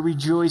 I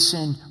rejoice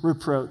in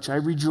reproach. I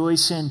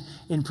rejoice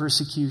in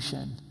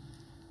persecution.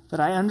 But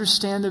I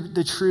understand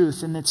the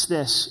truth, and it's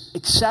this.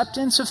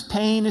 Acceptance of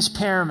pain is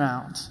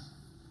paramount.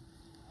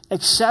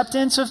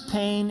 Acceptance of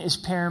pain is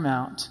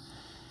paramount.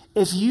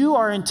 If you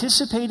are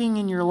anticipating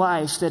in your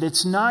life that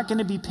it's not going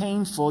to be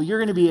painful, you're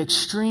going to be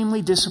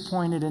extremely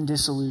disappointed and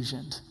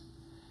disillusioned.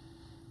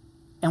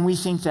 And we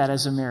think that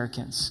as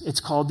Americans. It's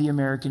called the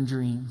American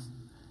dream.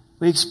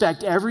 We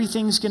expect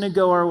everything's going to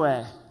go our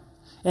way.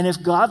 And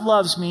if God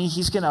loves me,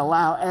 he's going to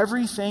allow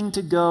everything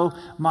to go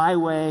my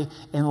way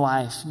in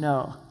life.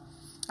 No.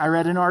 I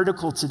read an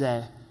article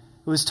today.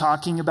 It was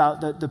talking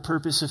about the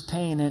purpose of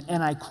pain.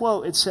 And I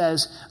quote, it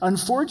says,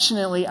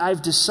 unfortunately,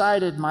 I've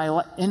decided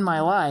in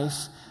my life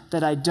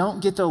that I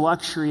don't get the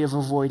luxury of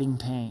avoiding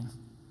pain.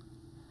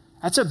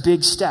 That's a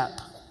big step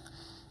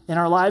in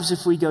our lives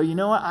if we go, you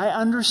know what, I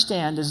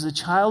understand as the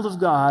child of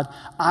God,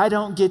 I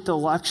don't get the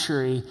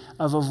luxury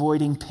of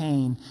avoiding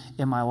pain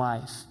in my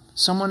life.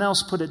 Someone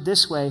else put it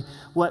this way,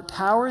 what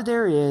power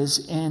there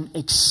is in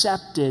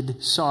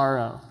accepted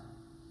sorrow.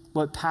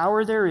 What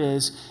power there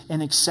is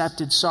in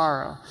accepted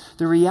sorrow.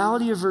 The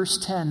reality of verse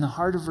 10, the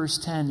heart of verse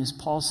 10 is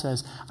Paul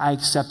says, I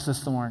accept the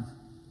thorn.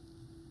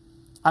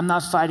 I'm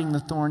not fighting the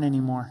thorn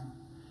anymore.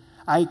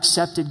 I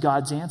accepted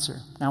God's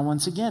answer. Now,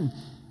 once again,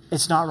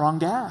 it's not wrong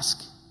to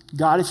ask.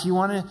 God, if you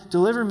want to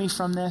deliver me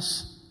from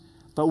this.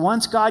 But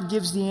once God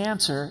gives the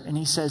answer and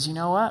he says, you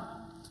know what?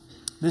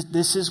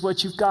 This is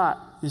what you've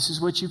got. This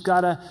is what you've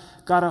got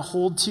to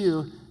hold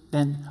to.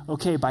 then,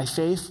 okay, by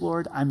faith,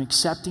 Lord, I'm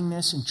accepting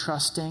this and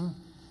trusting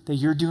that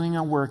you're doing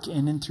a work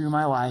in and through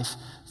my life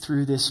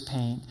through this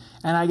pain.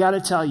 And I got to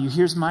tell you,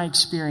 here's my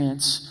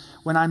experience.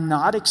 When I'm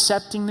not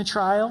accepting the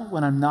trial,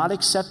 when I'm not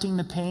accepting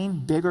the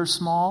pain, big or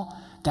small,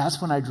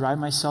 that's when I drive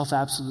myself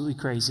absolutely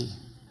crazy.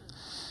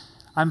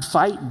 I'm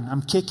fighting.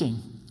 I'm kicking.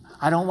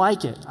 I don't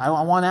like it. I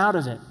want out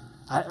of it.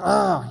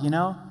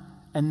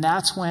 And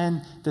that's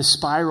when the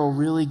spiral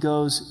really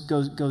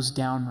goes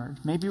downward.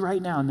 Maybe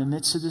right now in the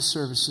midst of this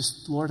service,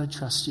 just, Lord, I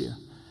trust you.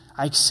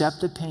 I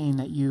accept the pain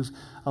that you've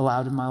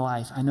allowed in my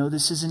life. I know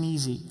this isn't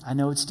easy. I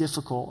know it's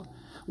difficult.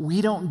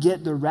 We don't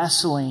get the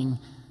wrestling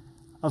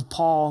of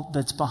Paul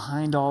that's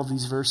behind all of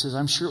these verses.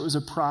 I'm sure it was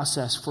a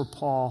process for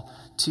Paul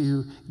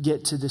to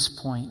get to this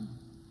point.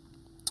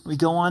 We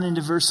go on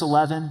into verse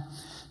 11.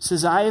 It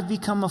says, I have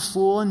become a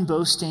fool in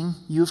boasting.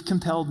 You have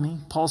compelled me.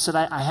 Paul said,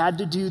 I had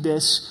to do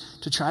this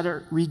to try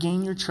to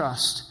regain your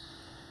trust.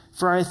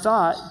 For I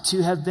thought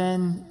to have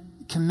been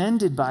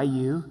commended by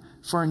you,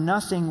 for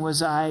nothing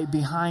was I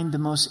behind the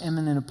most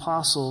eminent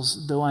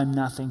apostles, though I'm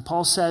nothing.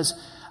 Paul says,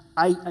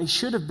 I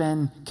should have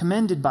been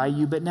commended by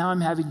you, but now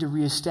I'm having to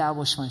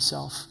reestablish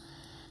myself.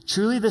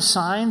 Truly the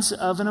signs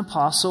of an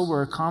apostle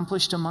were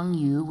accomplished among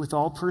you with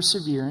all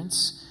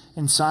perseverance,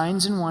 and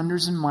signs and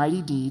wonders and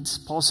mighty deeds.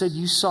 Paul said,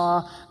 you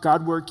saw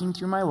God working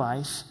through my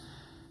life.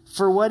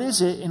 For what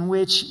is it in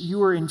which you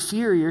were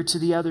inferior to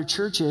the other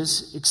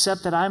churches,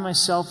 except that I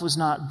myself was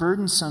not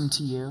burdensome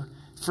to you?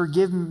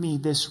 Forgive me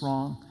this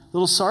wrong. A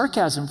little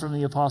sarcasm from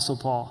the Apostle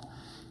Paul.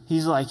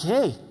 He's like,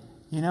 hey,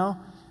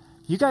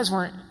 you guys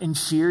weren't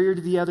inferior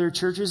to the other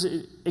churches,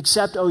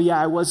 except,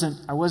 I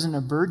wasn't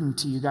a burden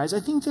to you guys. I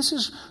think this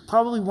is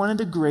probably one of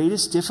the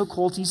greatest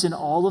difficulties in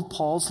all of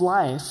Paul's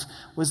life,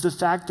 was the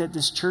fact that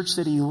this church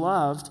that he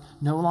loved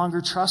no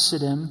longer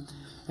trusted him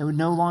and would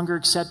no longer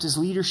accept his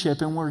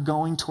leadership, and were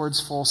going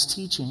towards false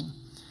teaching.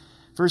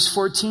 Verse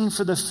 14,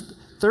 for the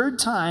third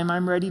time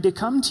I'm ready to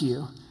come to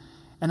you,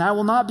 and I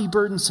will not be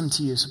burdensome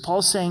to you. So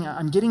Paul's saying,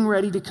 I'm getting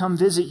ready to come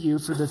visit you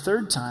for the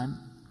third time.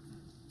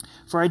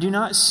 For I do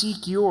not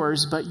seek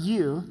yours, but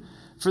you.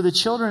 For the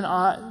children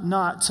ought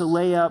not to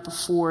lay up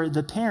for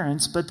the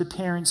parents, but the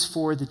parents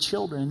for the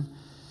children.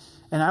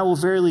 And I will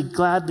verily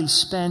gladly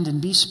spend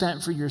and be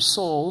spent for your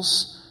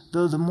souls,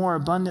 though the more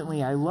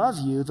abundantly I love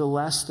you, the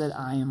less that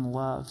I am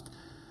loved.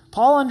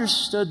 Paul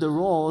understood the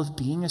role of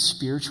being a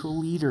spiritual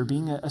leader,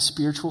 being a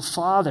spiritual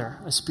father,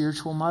 a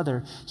spiritual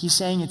mother. He's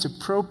saying it's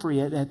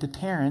appropriate that the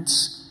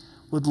parents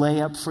would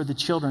lay up for the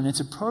children. It's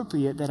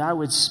appropriate that I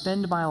would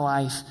spend my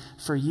life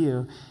for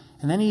you.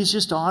 And then he's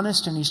just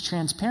honest and he's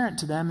transparent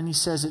to them. And he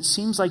says, it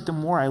seems like the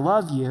more I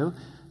love you,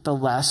 the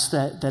less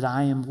that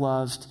I am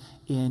loved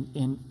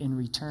in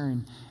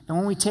return. And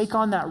when we take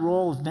on that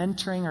role of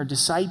mentoring or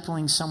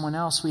discipling someone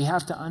else, we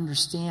have to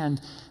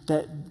understand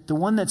that the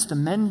one that's the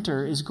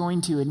mentor is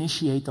going to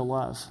initiate the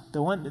love.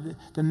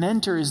 The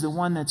mentor is the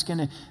one that's going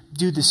to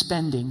do the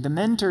spending. The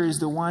mentor is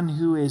the one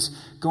who is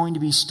going to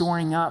be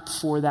storing up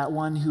for that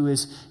one who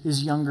is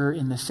younger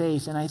in the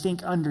faith. And I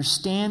think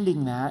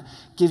understanding that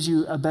gives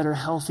you a better,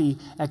 healthy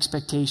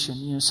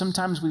expectation.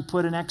 Sometimes we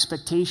put an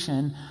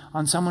expectation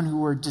on someone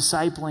who we're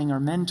discipling or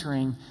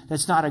mentoring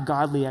that's not a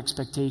godly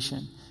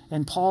expectation.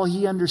 And Paul,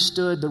 he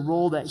understood the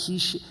role that he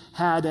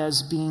had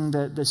as being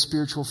the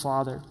spiritual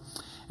father.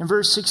 In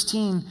verse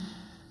 16,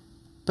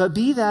 but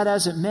be that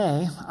as it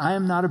may, I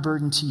am not a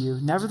burden to you.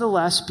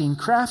 Nevertheless, being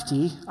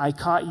crafty, I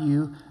caught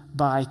you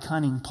by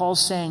cunning.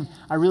 Paul's saying,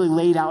 I really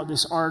laid out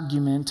this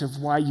argument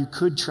of why you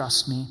could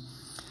trust me.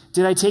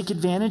 Did I take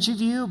advantage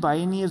of you by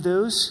any of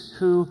those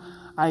who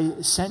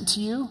I sent to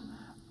you?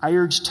 I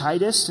urged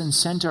Titus and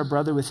sent our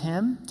brother with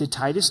him. Did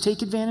Titus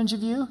take advantage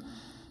of you?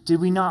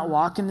 Did we not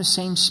walk in the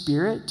same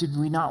spirit? Did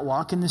we not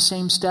walk in the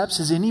same steps?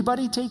 Has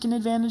anybody taken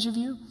advantage of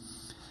you?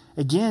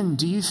 Again,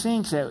 do you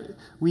think that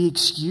we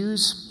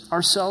excuse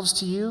ourselves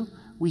to you?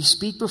 We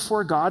speak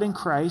before God in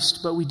Christ,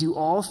 but we do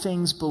all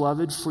things,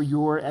 beloved, for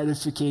your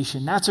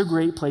edification. That's a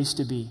great place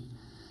to be,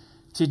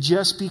 to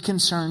just be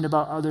concerned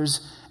about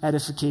others'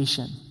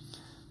 edification.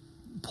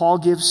 Paul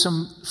gives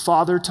some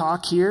father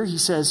talk here. He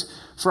says,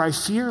 for I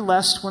fear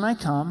lest when I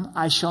come,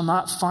 I shall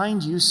not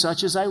find you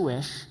such as I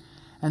wish,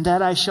 and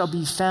that I shall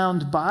be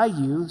found by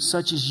you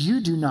such as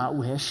you do not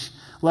wish,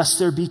 lest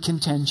there be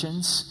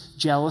contentions,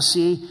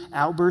 jealousy,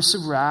 outbursts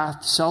of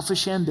wrath,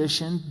 selfish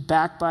ambition,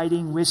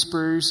 backbiting,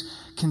 whispers,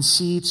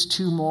 conceits,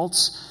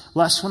 tumults,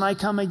 lest when I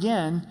come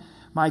again,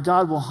 my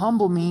God will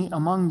humble me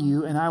among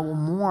you, and I will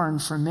mourn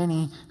for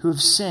many who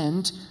have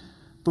sinned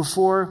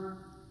before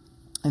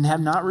and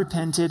have not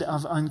repented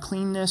of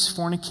uncleanness,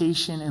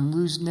 fornication, and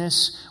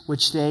lewdness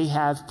which they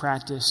have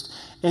practiced.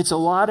 It's a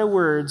lot of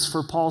words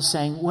for Paul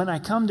saying, when I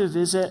come to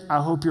visit,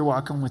 I hope you're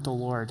walking with the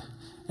Lord.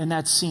 And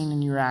that's seen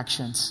in your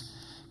actions.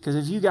 Because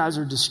if you guys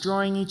are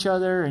destroying each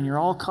other and you're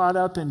all caught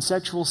up in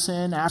sexual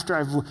sin after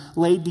I've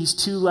laid these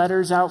 2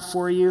 letters out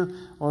for you,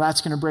 well,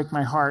 that's going to break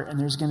my heart, and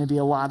there's going to be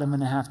a lot I'm going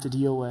to have to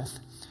deal with.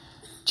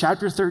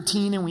 Chapter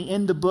 13, and we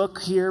end the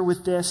book here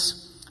with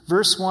this.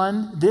 Verse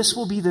 1, this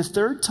will be the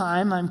third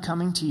time I'm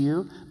coming to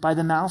you. By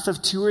the mouth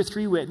of 2 or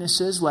 3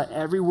 witnesses, let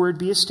every word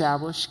be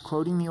established,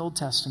 quoting the Old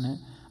Testament.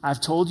 I've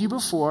told you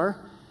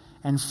before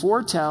and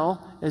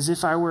foretell as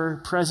if I were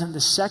present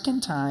the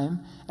second time,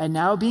 and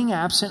now being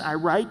absent, I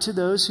write to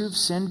those who have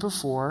sinned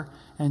before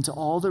and to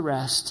all the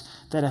rest,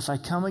 that if I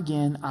come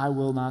again, I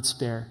will not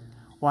spare.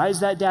 Why is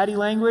that daddy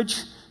language?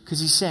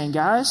 Because he's saying,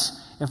 guys,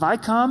 if I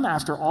come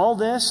after all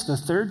this the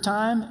third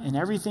time and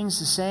everything's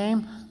the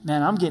same,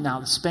 man, I'm getting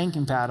out the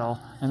spanking paddle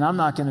and I'm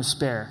not going to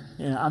spare.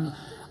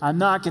 I'm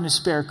not going to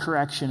spare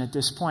correction at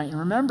this point. And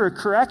remember,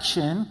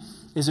 correction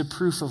is a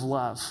proof of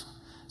love.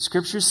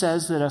 Scripture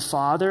says that a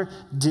father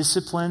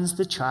disciplines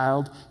the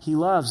child he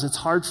loves. It's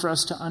hard for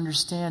us to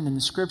understand in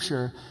the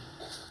Scripture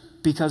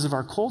because of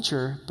our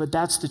culture, but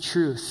that's the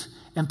truth.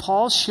 And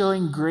Paul's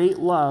showing great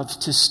love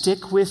to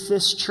stick with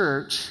this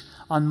church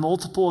on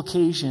multiple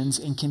occasions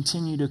and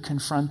continue to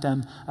confront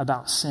them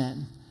about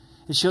sin.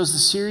 It shows the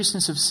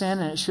seriousness of sin,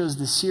 and it shows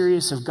the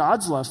seriousness of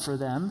God's love for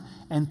them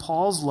and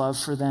Paul's love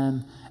for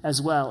them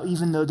as well,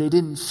 even though they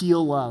didn't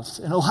feel loved.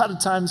 And a lot of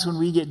times when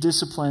we get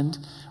disciplined,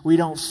 we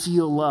don't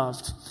feel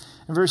loved.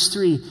 In verse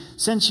 3,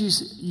 since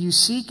you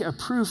seek a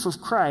proof of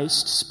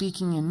Christ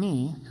speaking in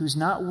me, who's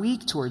not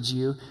weak towards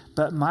you,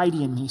 but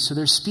mighty in me. So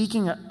they're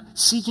seeking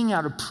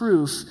out a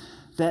proof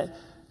that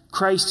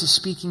Christ is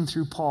speaking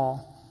through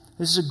Paul.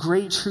 This is a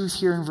great truth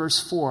here in verse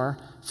 4.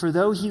 For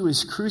though he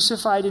was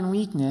crucified in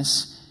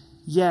weakness,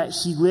 yet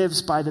he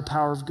lives by the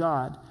power of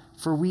God.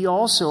 For we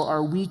also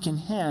are weak in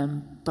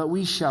him, but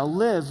we shall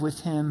live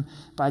with him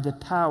by the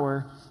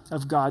power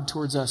of God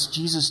towards us.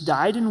 Jesus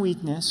died in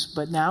weakness,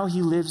 but now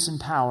he lives in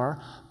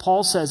power.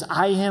 Paul says,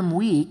 I am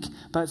weak,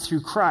 but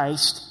through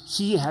Christ,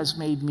 he has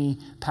made me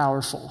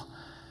powerful.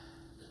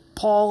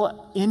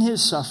 Paul, in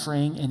his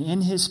suffering and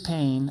in his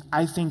pain,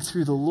 I think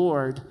through the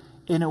Lord,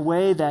 in a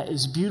way that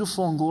is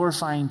beautiful and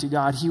glorifying to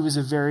God, he was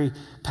a very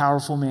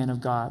powerful man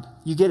of God.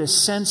 You get a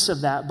sense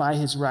of that by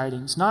his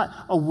writings. Not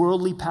a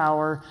worldly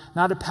power,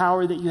 not a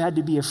power that you had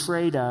to be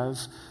afraid of,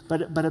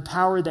 but a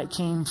power that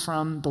came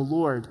from the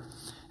Lord.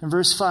 In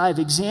verse 5,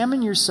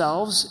 examine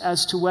yourselves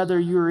as to whether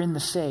you are in the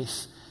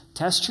faith.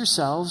 Test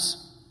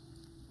yourselves.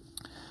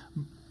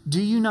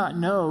 Do you not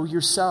know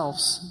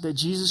yourselves that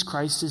Jesus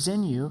Christ is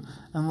in you,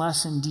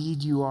 unless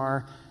indeed you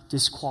are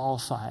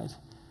disqualified?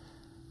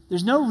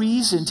 There's no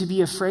reason to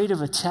be afraid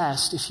of a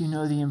test if you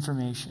know the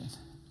information.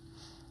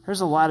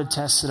 There's a lot of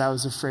tests that I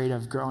was afraid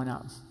of growing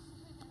up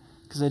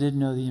because I didn't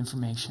know the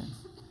information.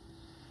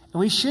 And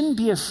we shouldn't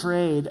be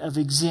afraid of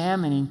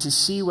examining to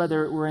see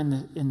whether we're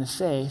in the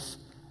faith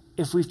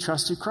if we've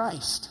trusted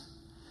Christ.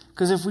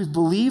 Because if we've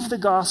believed the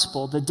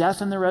gospel, the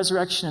death and the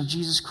resurrection of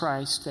Jesus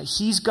Christ, that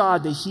he's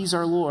God, that he's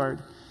our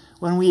Lord,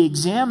 when we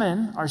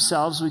examine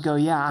ourselves, we go,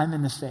 yeah, I'm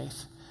in the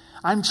faith.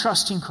 I'm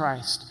trusting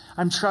Christ.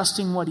 I'm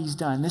trusting what he's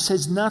done. This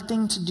has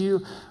nothing to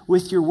do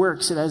with your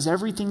works. It has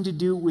everything to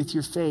do with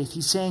your faith.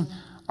 He's saying,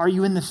 are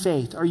you in the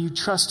faith? Are you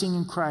trusting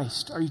in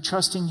Christ? Are you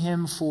trusting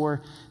him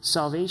for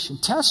salvation?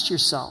 Test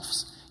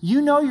yourselves.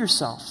 You know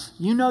yourself.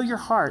 You know your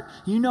heart.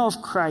 You know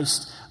if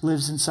Christ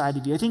lives inside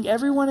of you. I think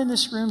everyone in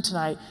this room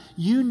tonight,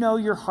 you know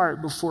your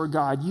heart before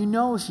God. You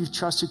know if you've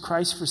trusted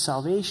Christ for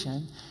salvation.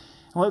 And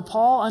what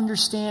Paul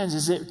understands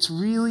is that it's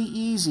really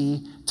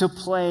easy to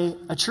play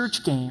a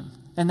church game.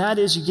 And that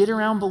is, you get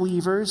around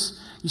believers,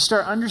 you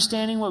start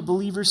understanding what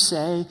believers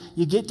say,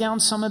 you get down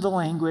some of the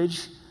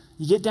language,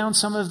 you get down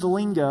some of the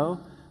lingo,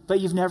 but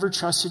you've never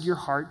trusted your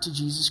heart to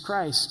Jesus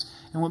Christ.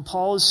 And what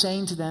Paul is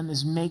saying to them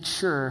is make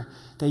sure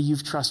that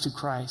you've trusted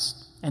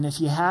Christ. And if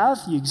you have,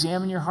 you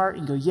examine your heart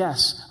and go,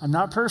 yes, I'm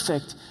not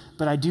perfect,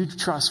 but I do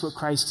trust what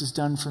Christ has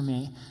done for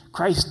me.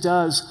 Christ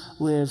does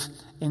live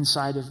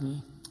inside of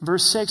me.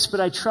 Verse 6, but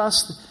I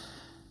trust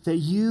that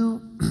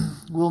you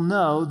will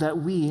know that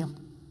we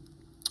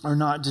are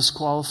not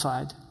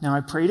disqualified. Now I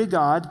pray to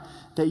God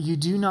that you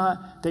do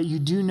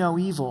no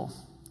evil,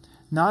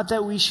 not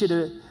that we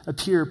should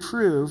appear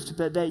approved,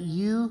 but that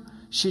you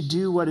should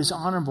do what is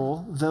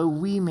honorable, though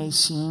we may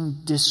seem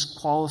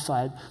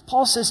disqualified.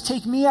 Paul says,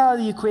 take me out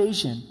of the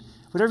equation.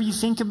 Whatever you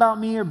think about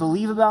me or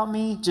believe about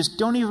me, just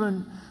don't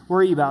even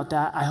worry about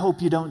that. I hope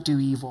you don't do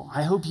evil.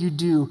 I hope you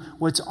do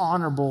what's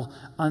honorable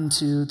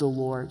unto the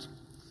Lord.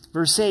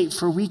 Verse 8,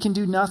 for we can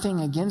do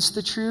nothing against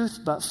the truth,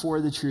 but for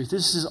the truth.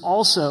 This is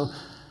also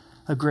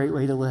a great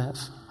way to live.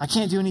 I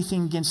can't do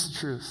anything against the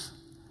truth.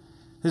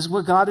 This is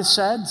what God has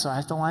said, so I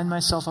have to line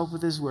myself up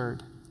with his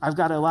word. I've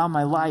got to allow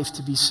my life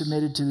to be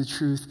submitted to the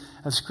truth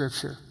of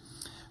Scripture.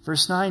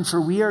 Verse 9,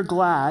 for we are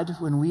glad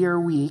when we are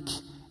weak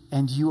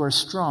and you are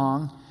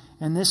strong,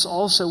 and this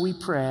also we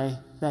pray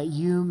that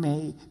you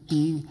may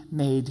be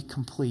made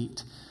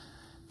complete.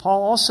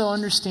 Paul also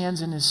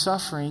understands in his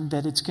suffering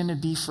that it's going to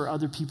be for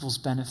other people's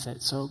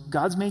benefit. So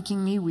God's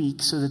making me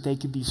weak so that they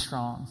could be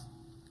strong.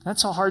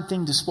 That's a hard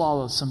thing to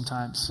swallow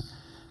sometimes.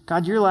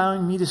 God, you're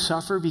allowing me to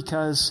suffer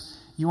because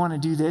you want to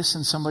do this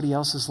in somebody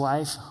else's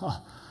life?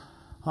 Oh,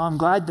 well, I'm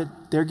glad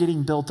that they're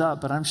getting built up,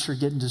 but I'm sure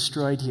getting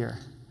destroyed here.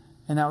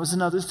 And that was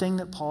another thing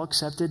that Paul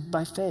accepted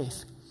by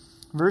faith.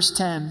 Verse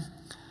 10,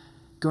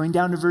 Going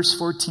down to verse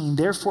 14,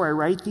 therefore I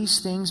write these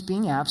things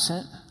being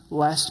absent,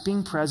 lest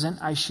being present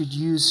I should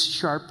use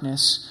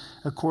sharpness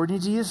according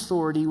to the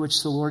authority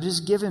which the Lord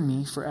has given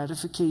me for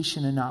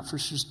edification and not for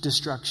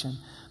destruction.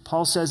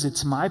 Paul says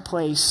it's my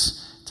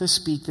place to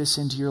speak this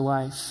into your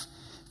life.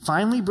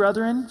 Finally,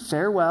 brethren,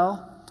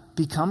 farewell,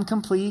 become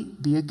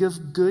complete, be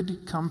of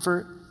good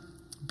comfort,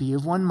 be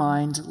of one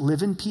mind,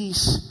 live in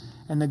peace,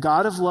 and the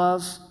God of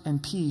love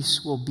and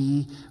peace will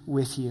be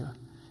with you.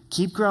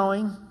 Keep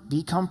growing,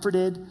 be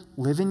comforted,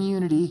 live in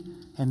unity,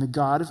 and the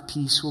God of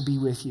peace will be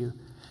with you.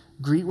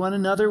 Greet one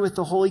another with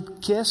the holy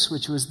kiss,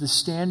 which was the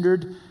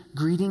standard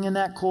greeting in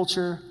that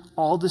culture.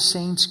 All the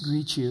saints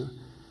greet you.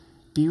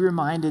 Be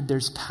reminded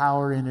there's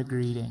power in a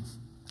greeting.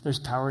 There's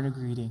power in a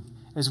greeting.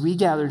 As we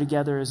gather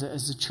together as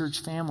a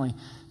church family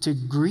to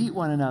greet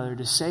one another,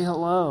 to say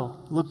hello,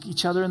 look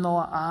each other in the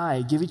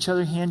eye, give each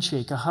other a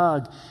handshake, a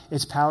hug,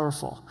 it's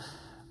powerful.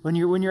 When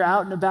you're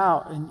out and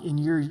about and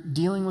you're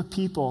dealing with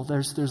people,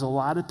 there's a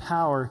lot of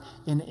power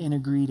in a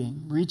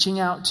greeting. Reaching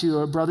out to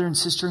a brother and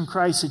sister in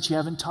Christ that you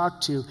haven't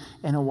talked to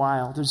in a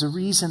while. There's a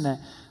reason that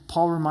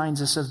Paul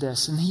reminds us of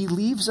this. And he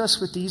leaves us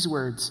with these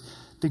words: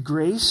 the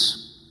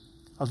grace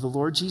of the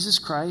Lord Jesus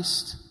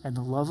Christ and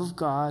the love of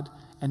God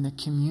and the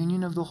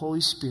communion of the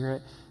Holy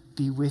Spirit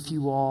be with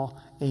you all.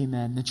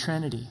 Amen. The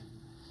Trinity.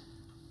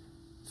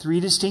 3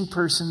 distinct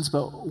persons,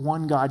 but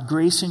one God.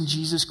 Grace in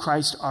Jesus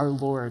Christ our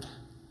Lord.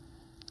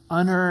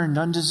 Unearned,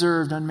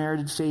 undeserved,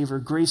 unmerited favor.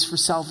 Grace for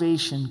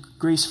salvation.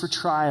 Grace for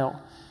trial.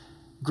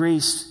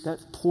 Grace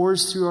that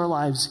pours through our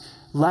lives.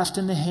 Left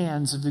in the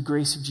hands of the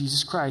grace of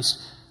Jesus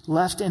Christ.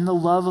 Left in the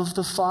love of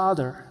the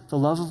Father. The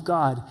love of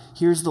God.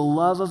 Here's the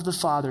love of the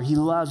Father. He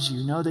loves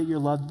you. Know that you're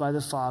loved by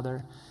the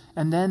Father.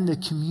 And then the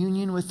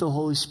communion with the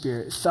Holy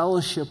Spirit,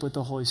 fellowship with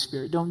the Holy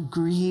Spirit. Don't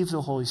grieve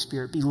the Holy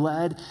Spirit. Be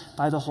led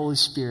by the Holy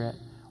Spirit.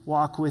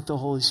 Walk with the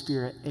Holy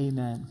Spirit.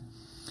 Amen.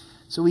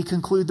 So we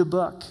conclude the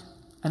book.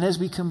 And as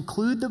we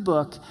conclude the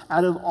book,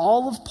 out of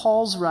all of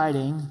Paul's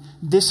writing,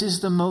 this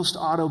is the most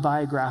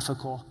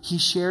autobiographical. He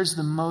shares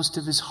the most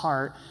of his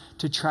heart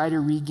to try to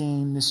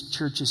regain this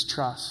church's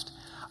trust.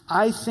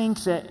 I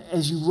think that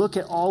as you look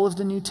at all of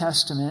the New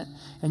Testament,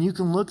 and you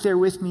can look there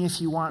with me if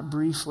you want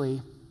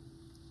briefly,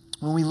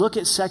 when we look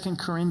at 2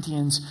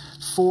 Corinthians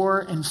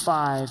 4 and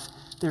 5,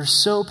 they're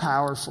so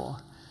powerful.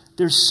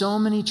 There's so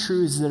many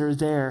truths that are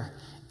there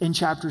in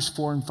chapters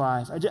 4 and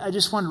 5. I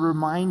just want to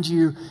remind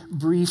you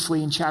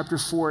briefly in chapter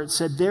 4, it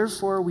said,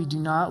 therefore we do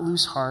not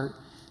lose heart,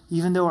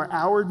 even though our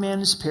outward man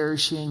is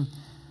perishing,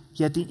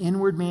 yet the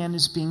inward man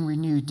is being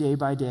renewed day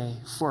by day.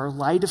 For our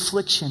light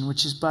affliction,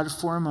 which is but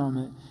for a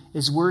moment,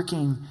 is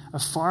working a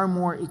far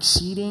more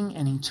exceeding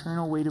and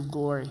eternal weight of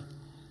glory.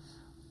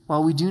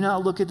 While we do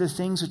not look at the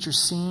things which are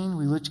seen,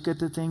 we look at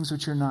the things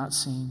which are not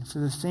seen. For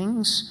the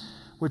things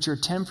which are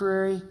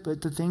temporary,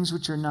 but the things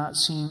which are not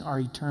seen are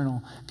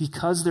eternal.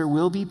 Because there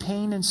will be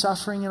pain and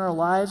suffering in our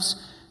lives,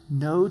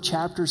 know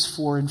chapters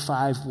 4 and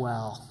 5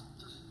 well.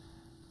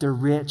 They're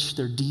rich,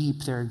 they're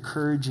deep, they're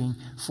encouraging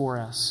for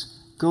us.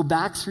 Go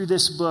back through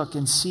this book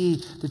and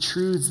see the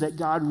truths that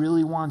God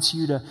really wants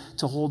you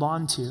to hold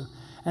on to.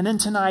 And then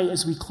tonight,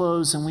 as we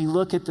close and we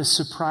look at the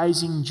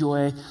surprising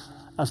joy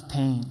of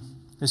pain,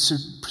 the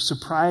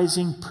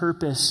surprising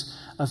purpose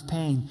of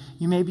pain.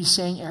 You may be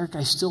saying, Eric,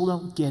 I still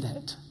don't get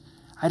it.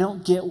 I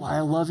don't get why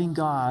a loving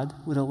God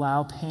would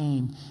allow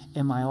pain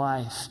in my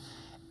life.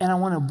 And I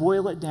want to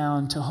boil it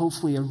down to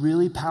hopefully a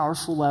really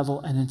powerful level,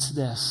 and it's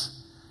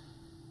this.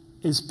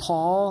 Is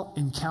Paul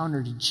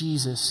encountered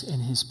Jesus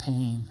in his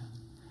pain,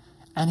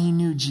 and he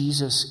knew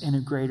Jesus in a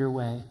greater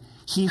way.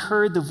 He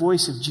heard the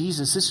voice of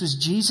Jesus. This was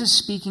Jesus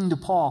speaking to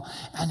Paul,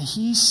 and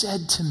he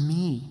said to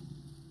me,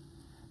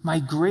 my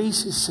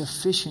grace is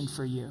sufficient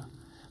for you.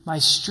 My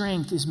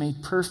strength is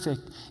made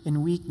perfect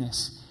in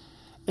weakness.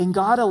 And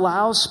God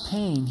allows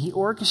pain. He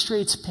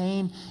orchestrates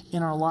pain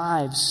in our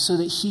lives so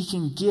that he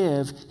can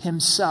give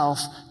himself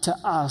to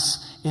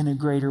us in a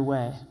greater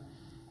way.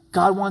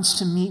 God wants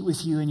to meet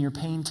with you in your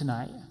pain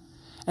tonight.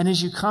 And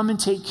as you come and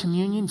take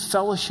communion,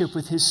 fellowship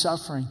with his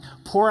suffering.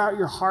 Pour out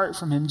your heart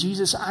from him.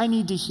 Jesus, I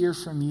need to hear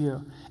from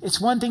you.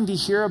 It's one thing to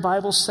hear a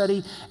Bible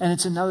study, and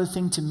it's another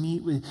thing to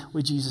meet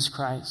with Jesus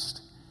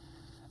Christ.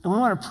 And we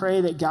want to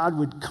pray that God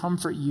would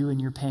comfort you in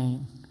your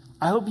pain.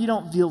 I hope you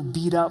don't feel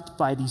beat up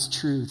by these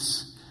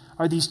truths,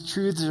 or these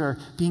truths that are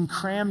being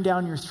crammed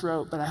down your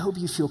throat, but I hope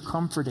you feel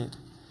comforted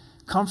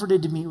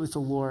to meet with the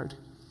Lord.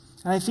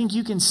 And I think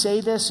you can say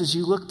this as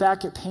you look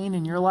back at pain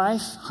in your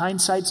life.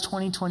 Hindsight's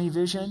 20/20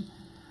 vision.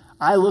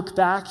 I look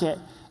back at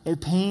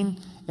pain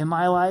in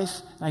my life,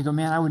 and I go,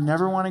 man, I would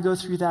never want to go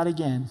through that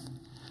again.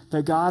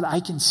 But God,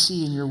 I can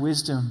see in your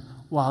wisdom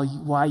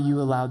why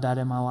you allowed that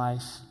in my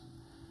life.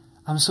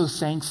 I'm so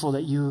thankful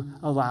that you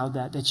allowed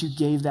that you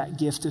gave that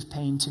gift of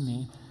pain to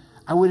me.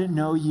 I wouldn't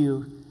know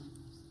you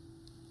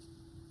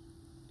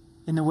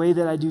in the way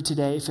that I do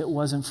today if it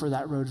wasn't for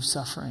that road of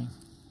suffering,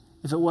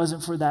 if it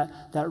wasn't for that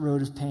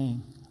road of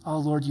pain. Oh,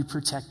 Lord, you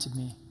protected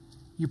me.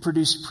 You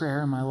produced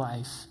prayer in my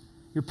life.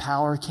 Your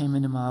power came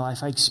into my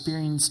life. I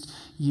experienced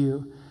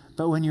you.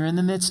 But when you're in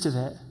the midst of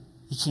it,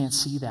 you can't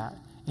see that.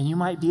 And you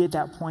might be at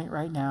that point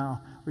right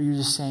now where you're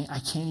just saying, I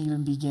can't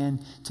even begin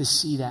to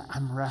see that.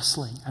 I'm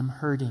wrestling. I'm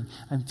hurting.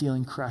 I'm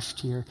feeling crushed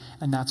here.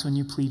 And that's when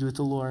you plead with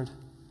the Lord.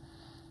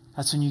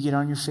 That's when you get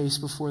on your face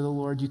before the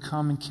Lord. You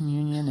come in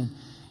communion and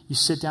you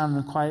sit down in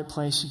a quiet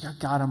place. You go,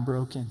 God, I'm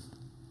broken.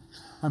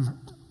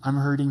 I'm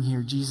hurting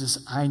here.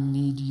 Jesus, I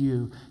need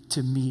you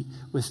to meet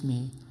with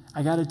me.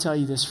 I got to tell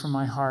you this from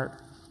my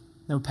heart.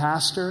 No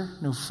pastor,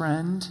 no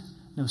friend,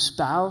 no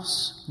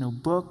spouse, no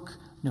book,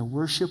 no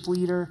worship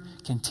leader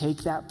can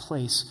take that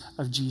place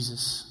of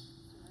Jesus.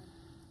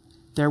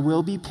 There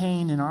will be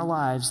pain in our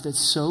lives that's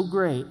so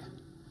great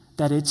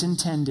that it's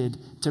intended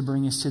to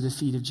bring us to the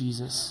feet of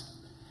Jesus.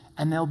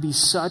 And there'll be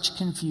such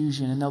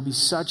confusion and there'll be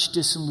such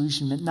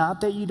disillusionment.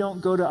 Not that you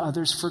don't go to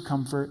others for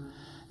comfort,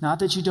 not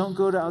that you don't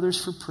go to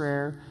others for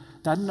prayer,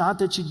 not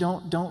that you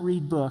don't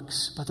read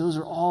books, but those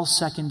are all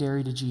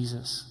secondary to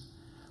Jesus.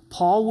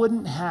 Paul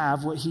wouldn't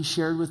have what he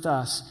shared with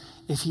us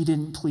if he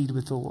didn't plead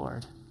with the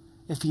Lord,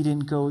 if he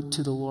didn't go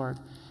to the Lord.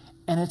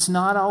 And it's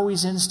not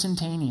always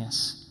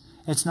instantaneous.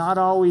 It's not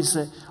always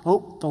that,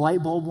 the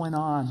light bulb went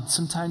on.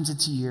 Sometimes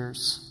it's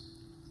years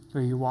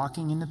where you're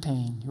walking in the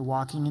pain. You're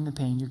walking in the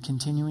pain. You're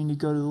continuing to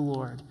go to the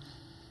Lord.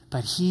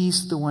 But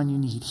he's the one you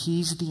need.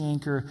 He's the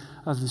anchor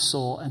of the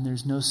soul, and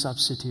there's no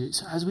substitute.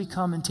 So as we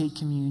come and take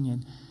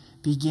communion,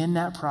 begin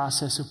that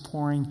process of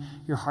pouring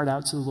your heart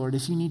out to the Lord.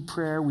 If you need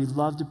prayer, we'd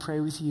love to pray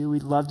with you.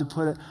 We'd love to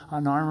put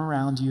an arm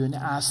around you and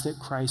ask that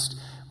Christ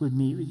would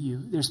meet with you.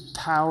 There's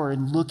power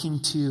in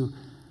looking to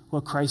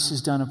what Christ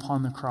has done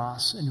upon the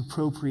cross and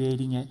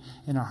appropriating it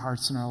in our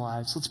hearts and our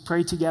lives. Let's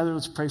pray together.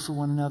 Let's pray for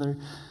one another.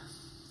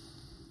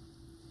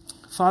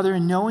 Father,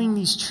 in knowing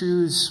these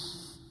truths,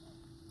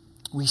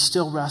 we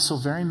still wrestle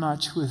very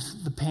much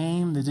with the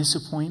pain, the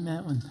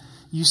disappointment, when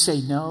you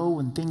say no,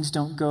 when things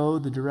don't go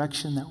the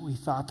direction that we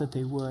thought that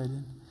they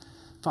would.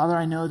 Father,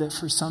 I know that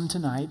for some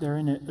tonight, they're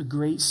in a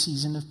great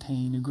season of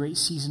pain, a great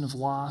season of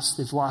loss.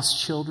 They've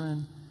lost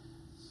children.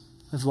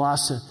 They've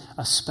lost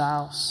a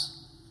spouse.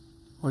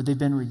 Or they've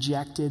been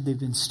rejected. They've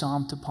been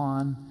stomped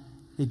upon.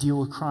 They deal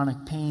with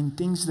chronic pain.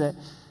 Things that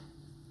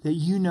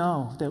you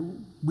know, that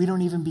we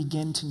don't even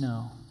begin to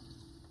know.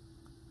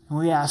 And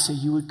we ask that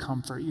you would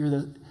comfort. You're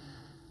the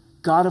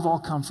God of all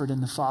comfort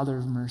and the Father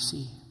of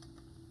mercy.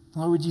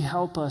 Lord, would you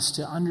help us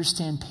to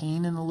understand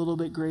pain in a little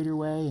bit greater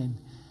way, and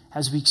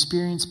as we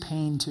experience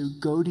pain, to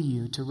go to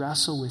you, to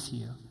wrestle with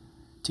you,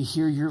 to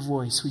hear your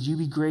voice. Would you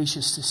be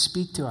gracious to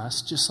speak to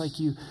us just like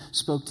you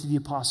spoke to the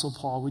Apostle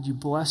Paul? Would you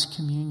bless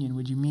communion?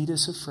 Would you meet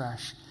us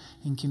afresh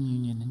in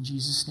communion? In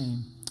Jesus'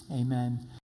 name, amen.